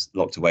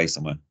locked away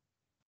somewhere.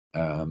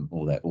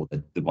 Or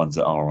the ones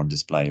that are on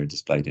display are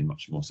displayed in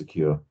much more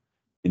secure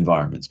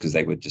environments, because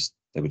they were just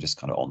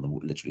kind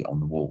of literally on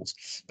the walls.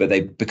 But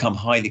they become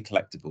highly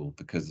collectible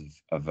because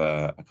of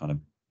a kind of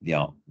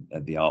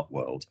the art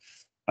world,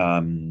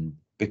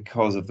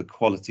 because of the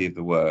quality of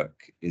the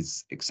work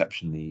is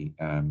exceptionally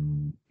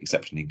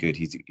good.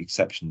 He's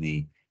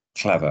exceptionally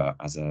clever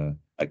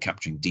at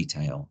capturing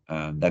detail.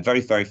 They're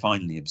very, very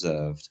finely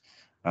observed.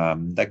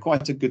 They're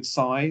quite a good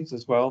size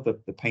as well, the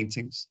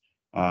paintings.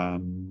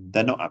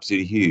 They're not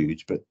absolutely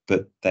huge, but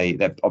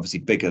they're obviously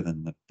bigger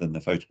than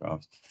the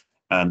photographs,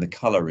 and the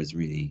color is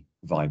really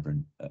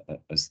vibrant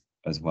as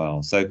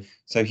well. So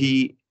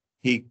he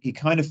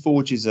kind of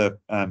forges the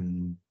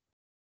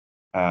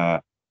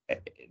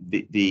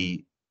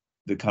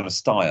kind of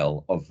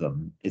style of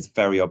them is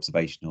very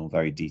observational,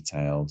 very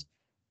detailed,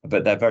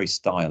 but they're very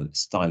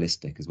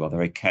stylistic as well. They're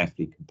very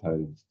carefully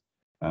composed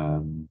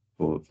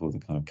for the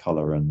kind of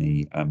color, and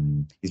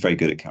he's very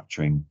good at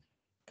capturing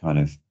kind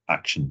of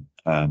action.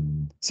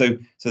 So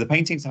the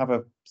paintings have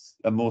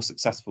a more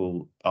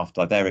successful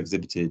afterlife. They're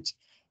exhibited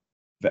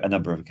a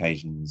number of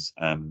occasions,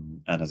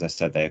 and as I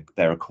said,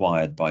 they're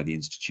acquired by the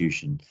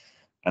institution,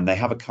 and they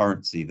have a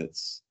currency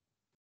that's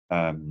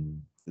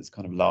kind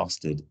of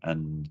lasted,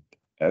 and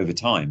over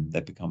time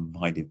they've become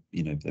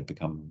they've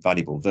become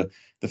valuable. The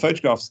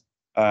photographs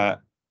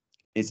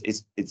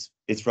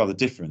it's rather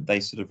different. They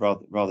sort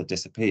of rather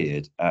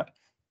disappeared.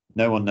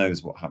 No one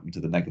knows what happened to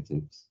the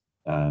negatives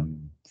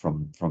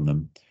from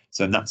them.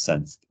 So in that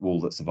sense,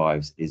 all that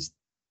survives is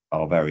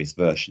our various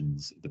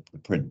versions, the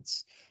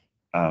prints,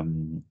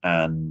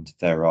 and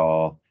there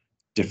are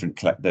different.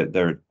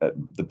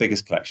 The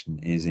biggest collection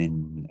is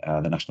in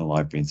the National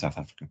Library in South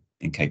Africa,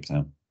 in Cape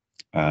Town.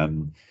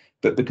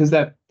 But because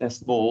they're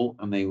small,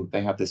 and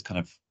they have this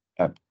kind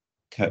of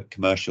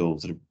commercial,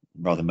 sort of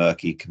rather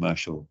murky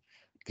commercial,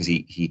 because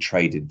he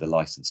traded the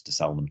license to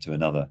sell them to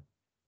another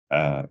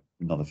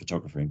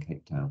photographer in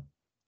Cape Town,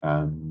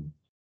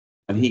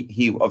 and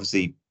he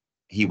obviously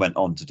went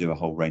on to do a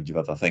whole range of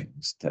other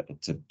things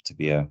to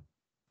be a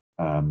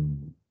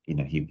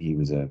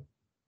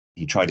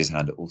he tried his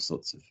hand at all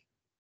sorts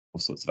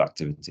of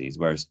activities,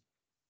 whereas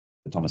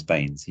for Thomas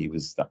Baines, he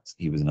was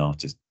an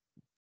artist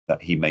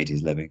that he made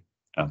his living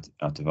out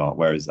of art,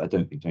 whereas I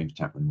don't think James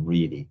Chapman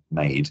really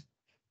made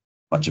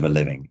much of a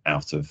living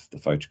out of the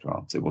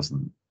photographs. It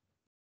wasn't.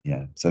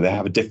 Yeah, so they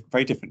have a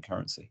very different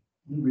currency.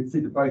 We'd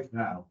see the both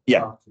now.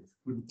 Yeah. Artists,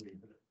 wouldn't we?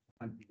 But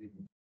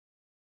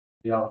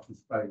the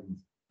artist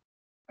Baines,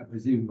 I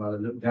presume, well,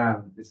 look down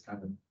at this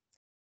kind of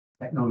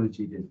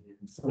technology.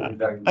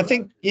 I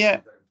think, yeah,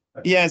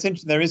 it's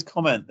interesting. There is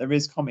comment.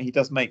 He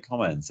does make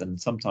comments,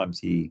 and sometimes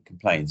he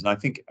complains. And I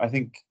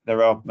think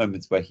there are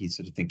moments where he's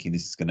sort of thinking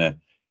this is going to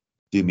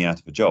do me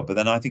out of a job. But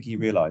then I think he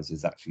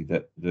realizes actually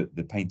that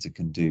the painter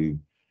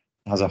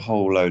has a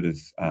whole load of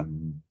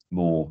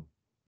more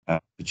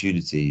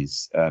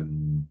opportunities,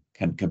 can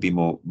be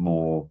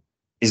more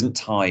isn't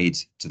tied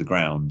to the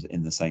ground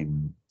in the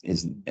same,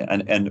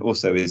 and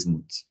also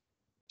isn't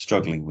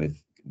struggling with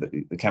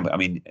the camera. I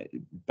mean,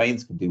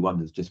 Baines can do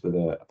wonders just with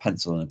a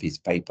pencil and a piece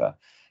of paper,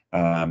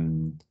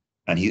 and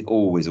he's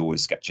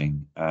always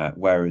sketching,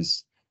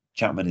 whereas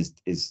Chapman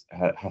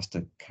has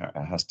to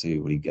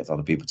well, he gets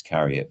other people to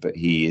carry it, but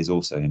he is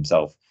also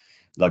himself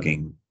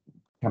lugging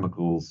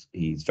chemicals.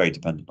 He's very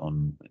dependent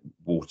on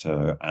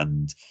water,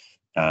 and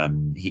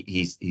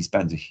he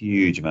spends a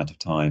huge amount of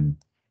time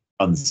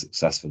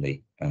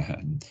unsuccessfully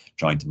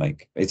trying to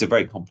make. It's a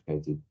very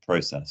complicated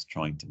process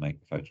trying to make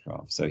the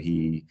photograph. So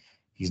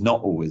he's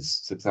not always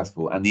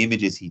successful, and the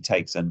images he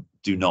takes and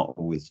do not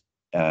always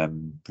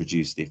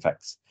produce the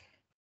effects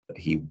that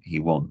he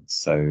wants.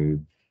 So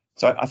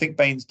I think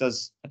Baines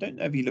does. I don't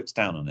know if he looks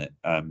down on it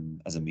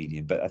as a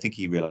medium, but I think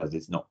he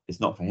realizes it's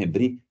not for him.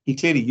 But he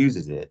clearly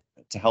uses it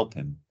to help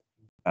him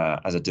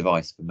as a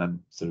device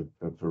for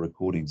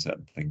recording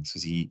certain things,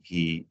 because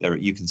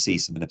you can see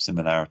some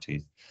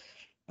similarities.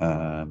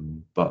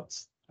 But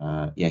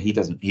yeah, he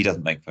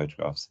doesn't make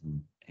photographs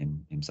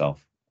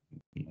himself.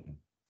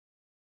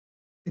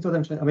 It was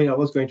interesting. I mean, I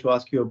was going to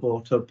ask you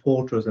about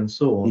portraits and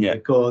so on,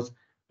 because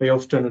very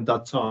often at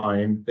that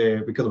time,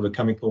 because of the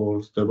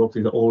chemicals,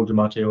 the old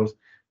materials.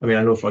 I mean,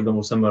 I know, for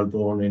example, Samuel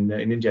Bourne in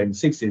India in the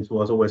 60s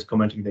was always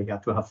commenting they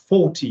had to have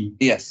 40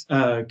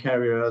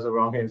 carriers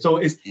around him. So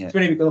it's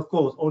really because, of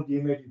course, all the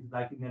images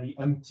like nearly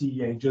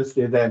empty and just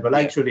there, but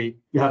actually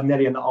you have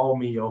nearly an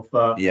army of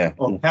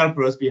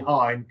helpers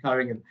behind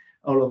carrying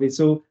all of it.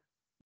 So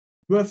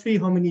roughly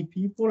how many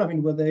people? I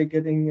mean, were they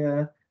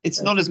getting?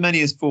 It's not as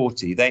many as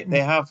 40. They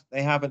have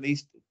at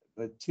least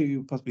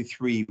 2, possibly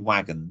 3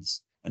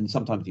 wagons, and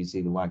sometimes you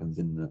see the wagons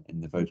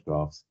in the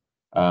photographs.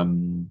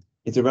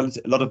 It's a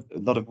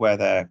lot of where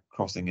they're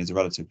crossing is a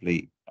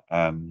relatively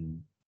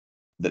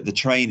the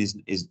train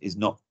is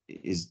not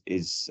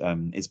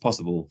it's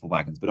possible for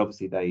wagons, but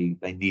obviously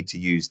they need to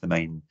use the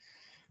main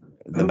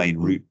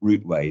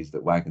route ways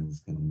that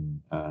wagons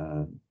can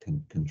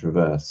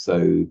traverse.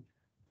 So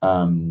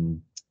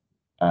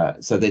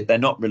so they're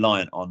not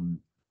reliant on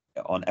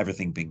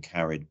everything being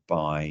carried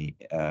by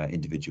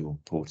individual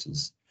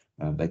porters.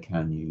 They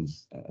can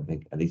use,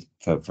 at least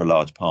for a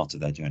large part of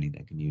their journey,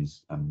 they can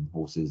use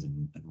horses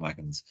and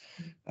wagons.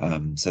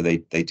 So they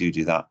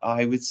do that.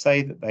 I would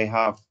say that they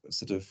have a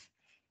sort of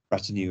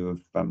retinue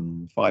of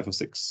 5 or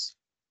 6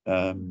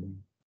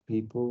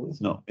 people.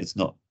 It's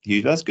not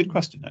huge. That's a good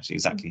question, actually,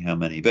 exactly how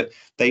many. But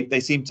they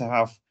seem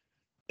to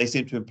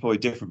employ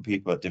different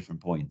people at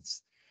different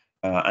points.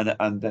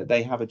 And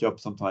they have a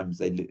job. Sometimes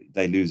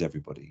they lose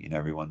everybody. You know,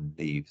 everyone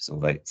leaves, or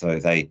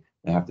they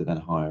have to then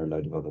hire a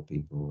load of other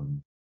people,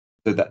 and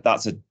so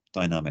that's a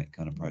dynamic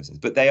kind of process.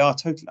 But they are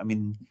totally. I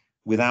mean,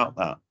 without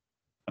that,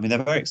 I mean,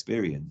 they're very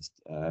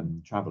experienced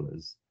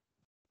travelers.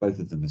 Both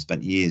of them have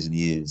spent years and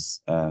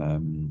years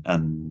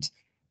and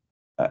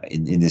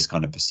in this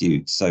kind of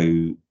pursuit.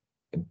 So,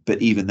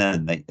 but even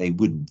then, they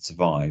wouldn't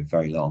survive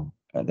very long.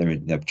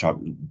 They're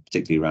traveling,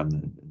 particularly around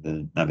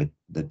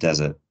the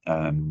desert.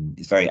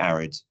 It's a very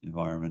arid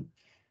environment.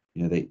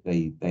 You know,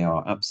 they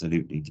are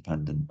absolutely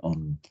dependent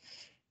on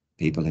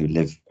people who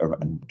live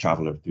and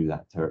travel through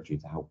that territory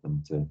to help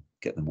them to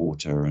get them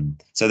water,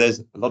 and so there's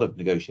a lot of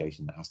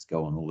negotiation that has to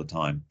go on all the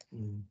time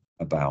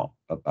about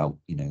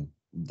you know,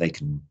 they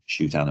can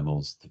shoot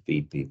animals to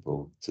feed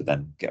people to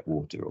then get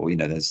water, or you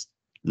know, there's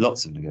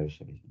lots of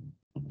negotiation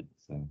on it.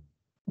 So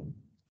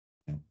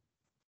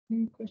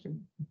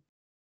question.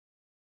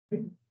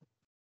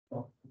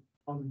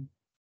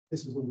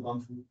 This is all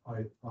done through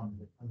private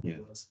funding, and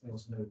there's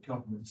no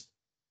government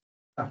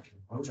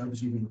backing, which I'm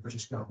assuming the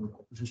British government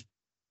or British.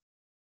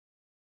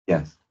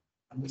 Yes.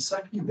 And the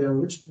second, their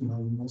original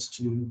aim was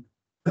to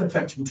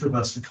effectively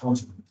traverse the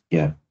continent.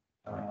 Yeah.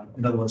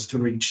 In other words, to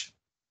reach,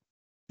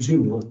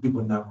 presumably all the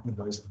people now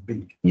know as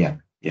big. Yeah.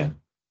 Yeah.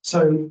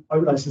 So I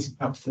realise this is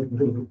perhaps taking a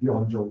little bit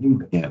beyond your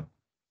remit. Yeah.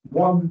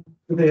 One,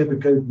 did they ever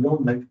go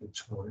beyond Lake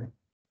Victoria?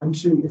 And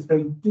 2, if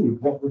they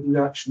did, what were the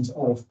reactions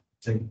of,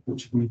 say,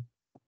 Portuguese,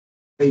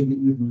 maybe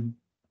even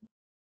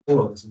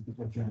followers?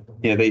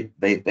 Yeah,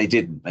 they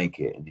didn't make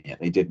it in the end.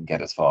 They didn't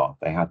get as far.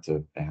 They had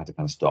to kind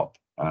of stop.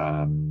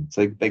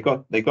 So they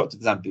got to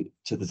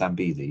the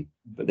Zambesi,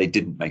 but they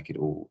didn't make it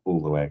all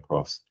the way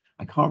across.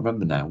 I can't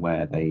remember now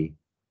where I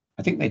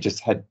think they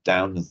just head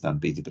down the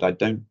Zambesi, but I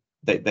don't.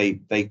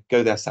 They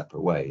go their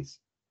separate ways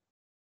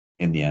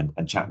in the end,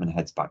 and Chapman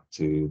heads back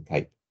to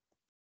Cape.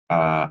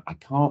 I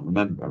can't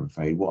remember, I'm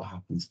afraid, what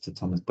happens to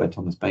where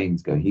Thomas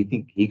Baines go.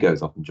 He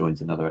goes off and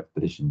joins another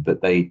expedition,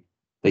 but they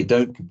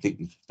don't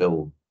completely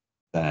fulfill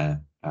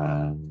their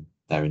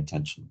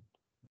intention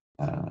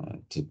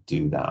to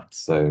do that.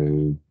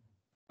 So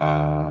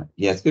yeah,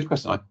 it's a good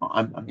question.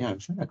 I'm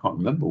sure I can't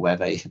remember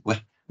where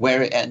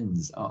it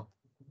ends up.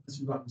 As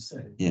you rightly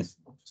said, yes,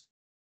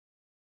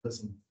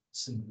 doesn't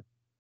seem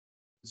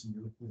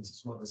Europeans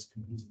as well as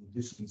competing with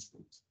digital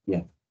sports.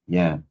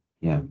 Yeah.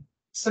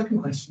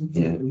 Second question.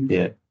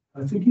 Yeah.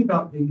 Thinking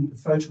about the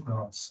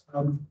photographs.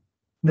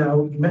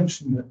 Now you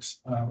mentioned that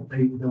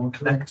they were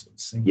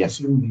collectors. And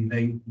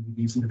presumably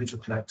these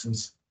individual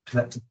collectors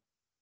collected.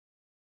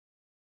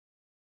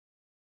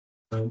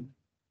 Later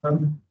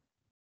on.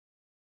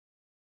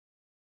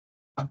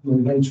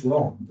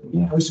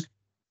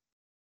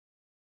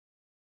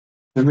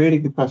 A really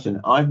good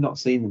question. I've not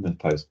seen them as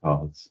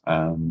postcards,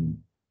 and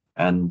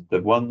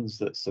the ones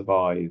that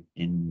survive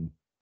in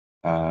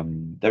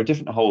there are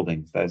different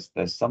holdings. There's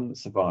some that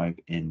survive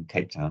in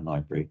Cape Town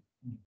Library,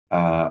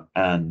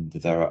 and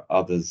there are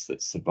others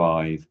that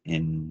survive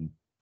in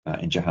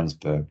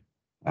Johannesburg.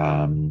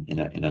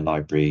 in a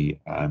library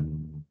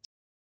in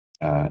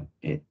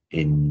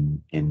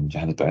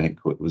Johannesburg. I think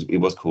it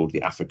was called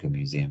the Africa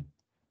Museum.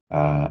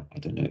 I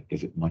don't know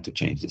if it might have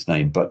changed its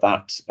name, but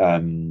that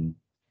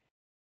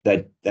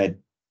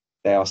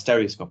they are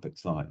stereoscopic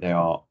slides. They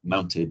are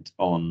mounted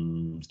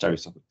on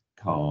stereoscopic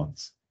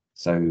cards,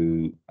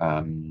 so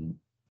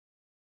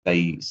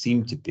they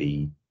seem to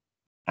be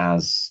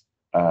as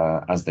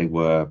they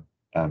were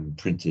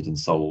printed and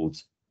sold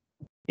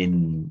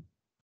in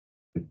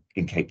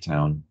Cape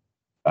Town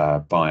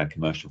by a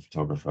commercial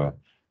photographer.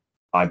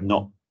 I've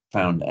not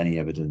found any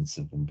evidence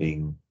of them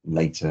being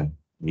later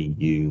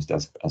reused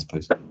as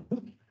postcards.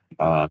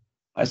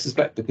 I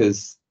suspect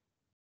because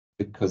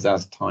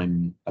as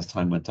time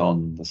went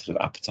on, the sort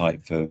of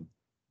appetite for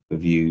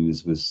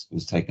views was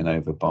taken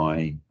over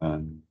by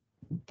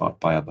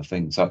other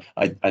things. So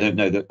I don't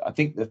know that. I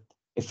think the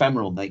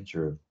ephemeral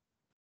nature of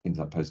things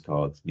like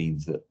postcards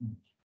means that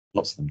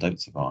lots of them don't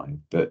survive.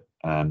 But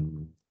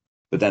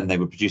then they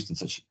were produced in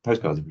such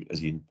postcards,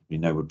 as you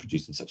know, were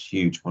produced in such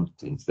huge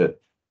quantities that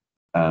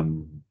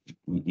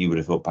you would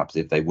have thought perhaps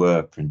if they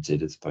were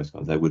printed as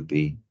postcards,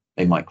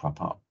 they might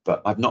crop up.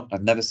 But I've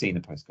never seen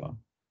a postcard.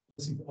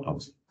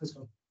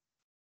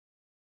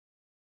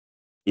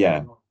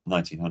 Yeah,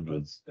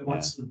 1900s. There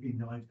might still be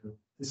neither.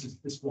 This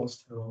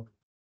was her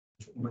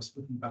almost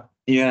looking back.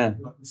 Yeah.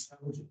 Like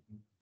nostalgic.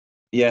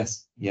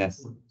 Yes. Yeah,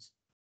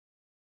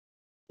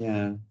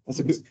 that's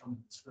a good.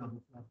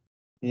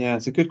 Yeah,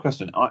 it's a good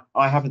question.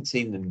 I haven't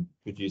seen them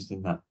produced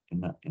in that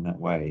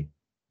way.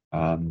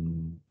 I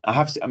mean,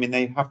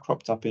 they have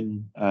cropped up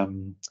in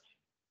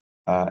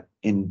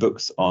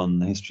books on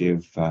the history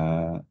of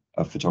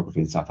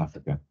photography in South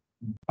Africa,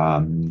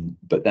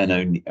 but then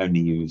only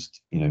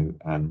used,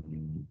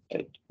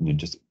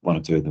 just one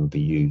or two of them would be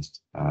used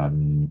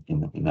in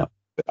that.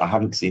 But I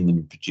haven't seen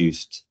them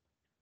produced.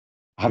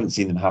 I haven't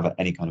seen them have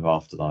any kind of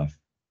afterlife,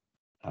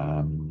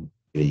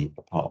 really,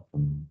 apart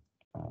from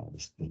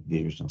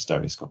the original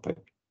stereoscopic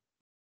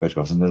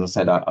photographs. And as I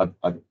said,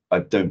 I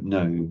don't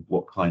know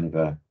what kind of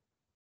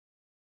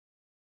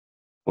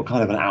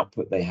an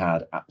output they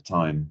had at the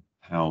time,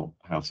 how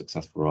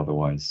successful or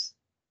otherwise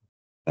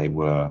they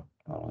were.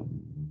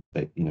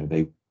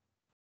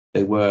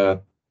 They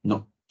were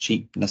not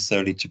cheap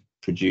necessarily to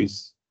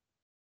produce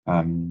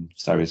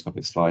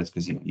stereoscopic slides,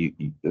 because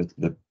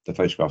the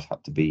photographs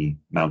had to be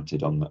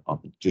mounted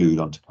glued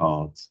onto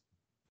cards.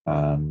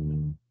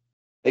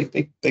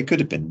 They could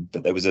have been,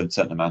 but there was a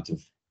certain amount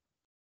of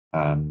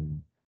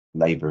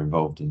labor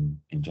involved in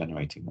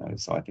generating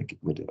those. So I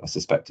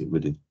suspect it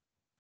would have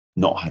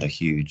not had a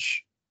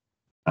huge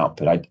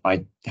output.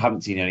 I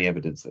haven't seen any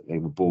evidence that they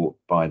were bought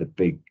by the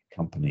big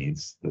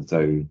companies.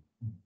 So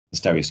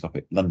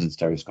the London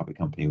Stereoscopic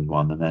Company was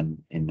one, and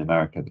then in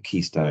America the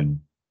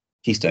Keystone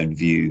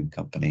View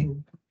Company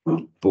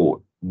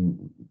bought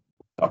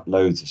up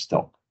loads of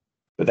stock,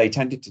 but they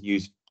tended to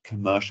use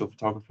commercial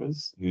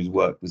photographers whose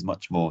work was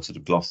much more sort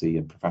of glossy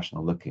and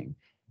professional looking,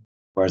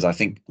 whereas I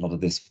think a lot of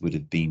this would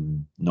have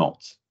been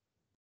not,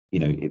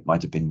 it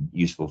might have been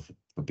useful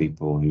for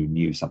people who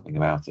knew something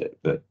about it,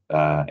 but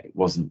it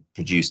wasn't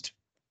produced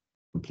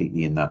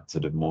completely in that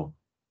sort of more,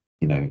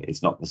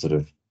 it's not the sort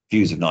of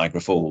views of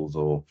Niagara Falls,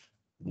 or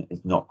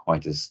it's not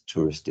quite as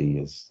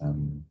touristy, as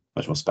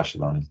much more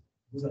specialized.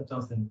 Was that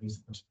does then raise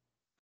the question?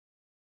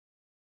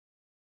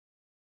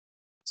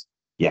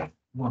 Yeah.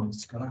 One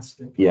is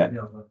scholastic. Yeah.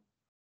 The other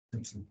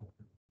thinks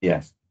important.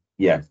 Yes.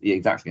 Yeah,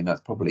 exactly, and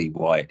that's probably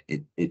why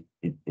it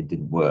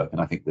didn't work.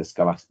 And I think the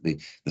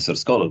scholastic, the sort of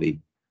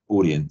scholarly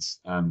audience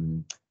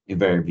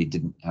invariably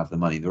didn't have the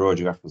money. The Royal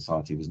Geographical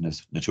Society was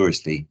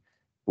notoriously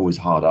always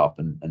hard up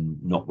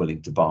and not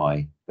willing to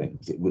buy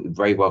things. It was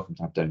very welcome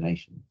to have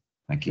donations,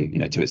 thank you,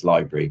 to its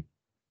library,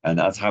 and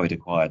that's how it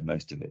acquired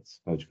most of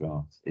its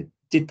photographs. It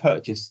did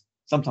purchase,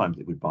 sometimes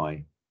it would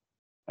buy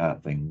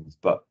things,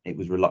 but it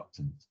was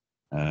reluctant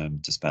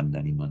to spend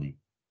any money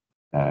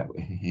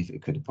if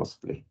it could have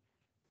possibly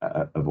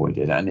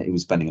avoided, and it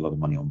was spending a lot of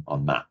money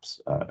on maps,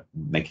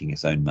 making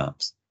its own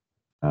maps.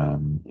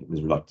 It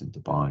was reluctant to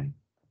buy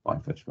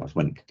photographs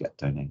when it could get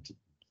donated.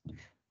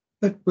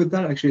 But with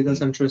that, actually,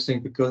 that's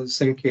interesting, because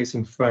same case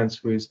in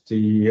France with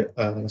the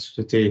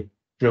Société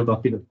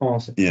Géographie de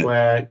France,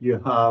 where you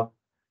have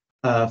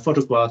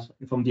photographs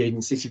from the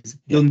 1860s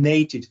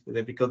donated to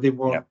them, because they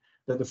want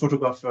the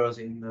photographers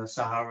in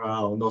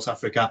Sahara or North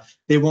Africa,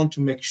 they want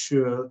to make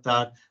sure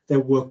that their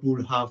work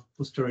will have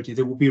posterity,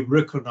 they will be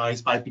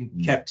recognized by being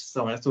kept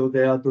somewhere. So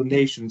there are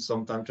donations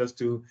sometimes just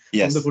to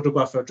from the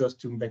photographer,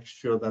 just to make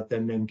sure that their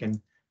name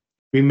can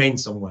remain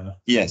somewhere.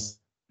 Yes,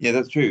 yeah,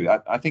 that's true.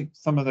 I think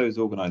some of those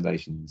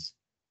organizations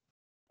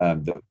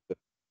that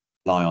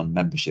rely on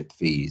membership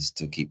fees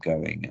to keep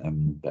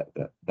going,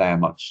 they're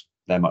much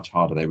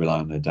harder. They rely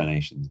on their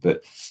donations,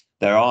 but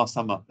there are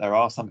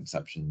some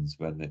exceptions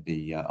where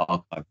the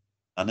archive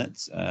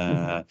planets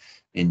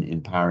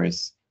in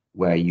Paris,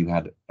 where you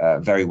had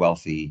very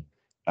wealthy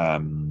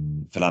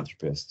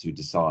philanthropists who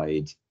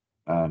decide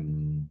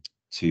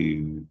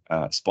to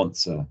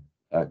sponsor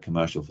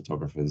commercial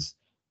photographers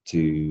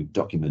to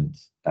document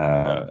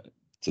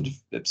sort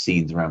of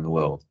scenes around the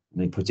world,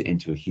 and they put it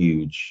into a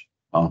huge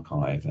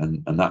archive,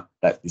 and that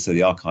so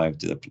the archive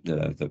de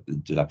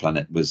la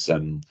Planète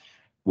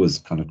was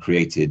kind of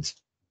created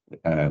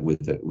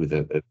with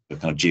a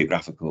kind of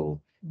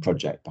geographical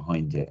project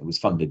behind it. It was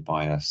funded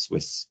by a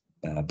Swiss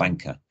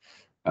banker,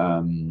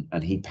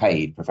 and he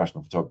paid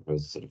professional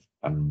photographers, sort of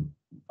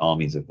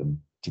armies of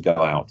them, to go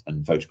out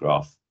and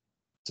photograph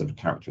sort of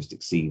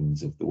characteristic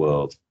scenes of the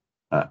world,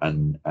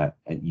 and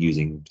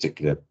using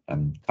particular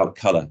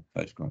color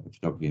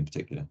photography in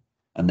particular,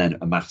 and then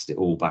amassed it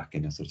all back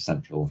in a sort of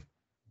central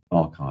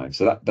archive.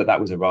 So that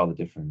was a rather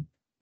different,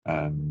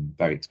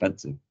 very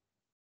expensive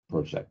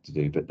project to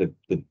do. But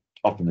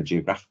often the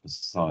geographical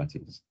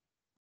societies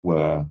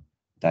were,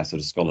 their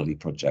sort of scholarly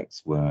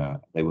projects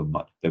they were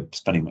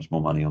spending much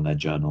more money on their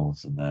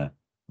journals and their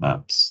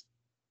maps.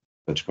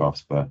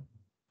 Photographs were,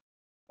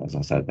 as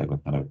I said, they were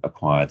kind of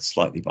acquired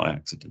slightly by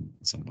accident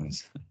in some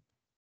ways.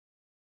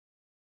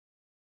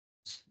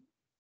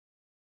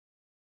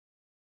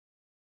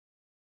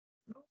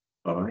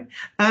 All right.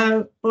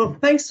 Well,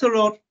 thanks a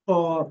lot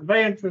for a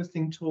very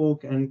interesting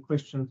talk and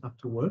questions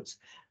afterwards.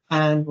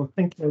 And well,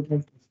 thank you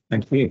again.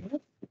 Thank you.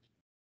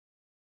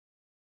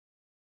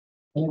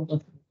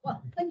 Well,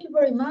 thank you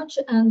very much,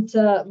 and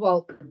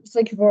well,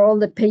 thank you for all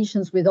the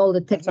patience with all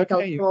the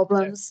technical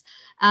problems.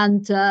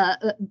 And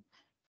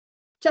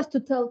just to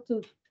tell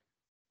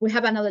we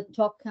have another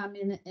talk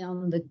coming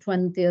on the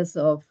 20th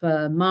of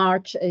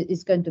March.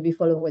 It's going to be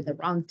followed with a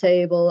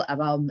roundtable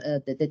about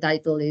the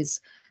title is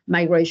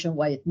Migration,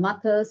 Why It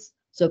Matters.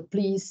 So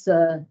please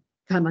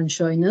come and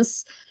join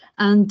us.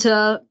 And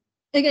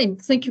again,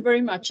 thank you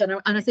very much.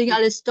 And I think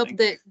I'll stop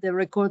the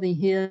recording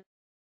here.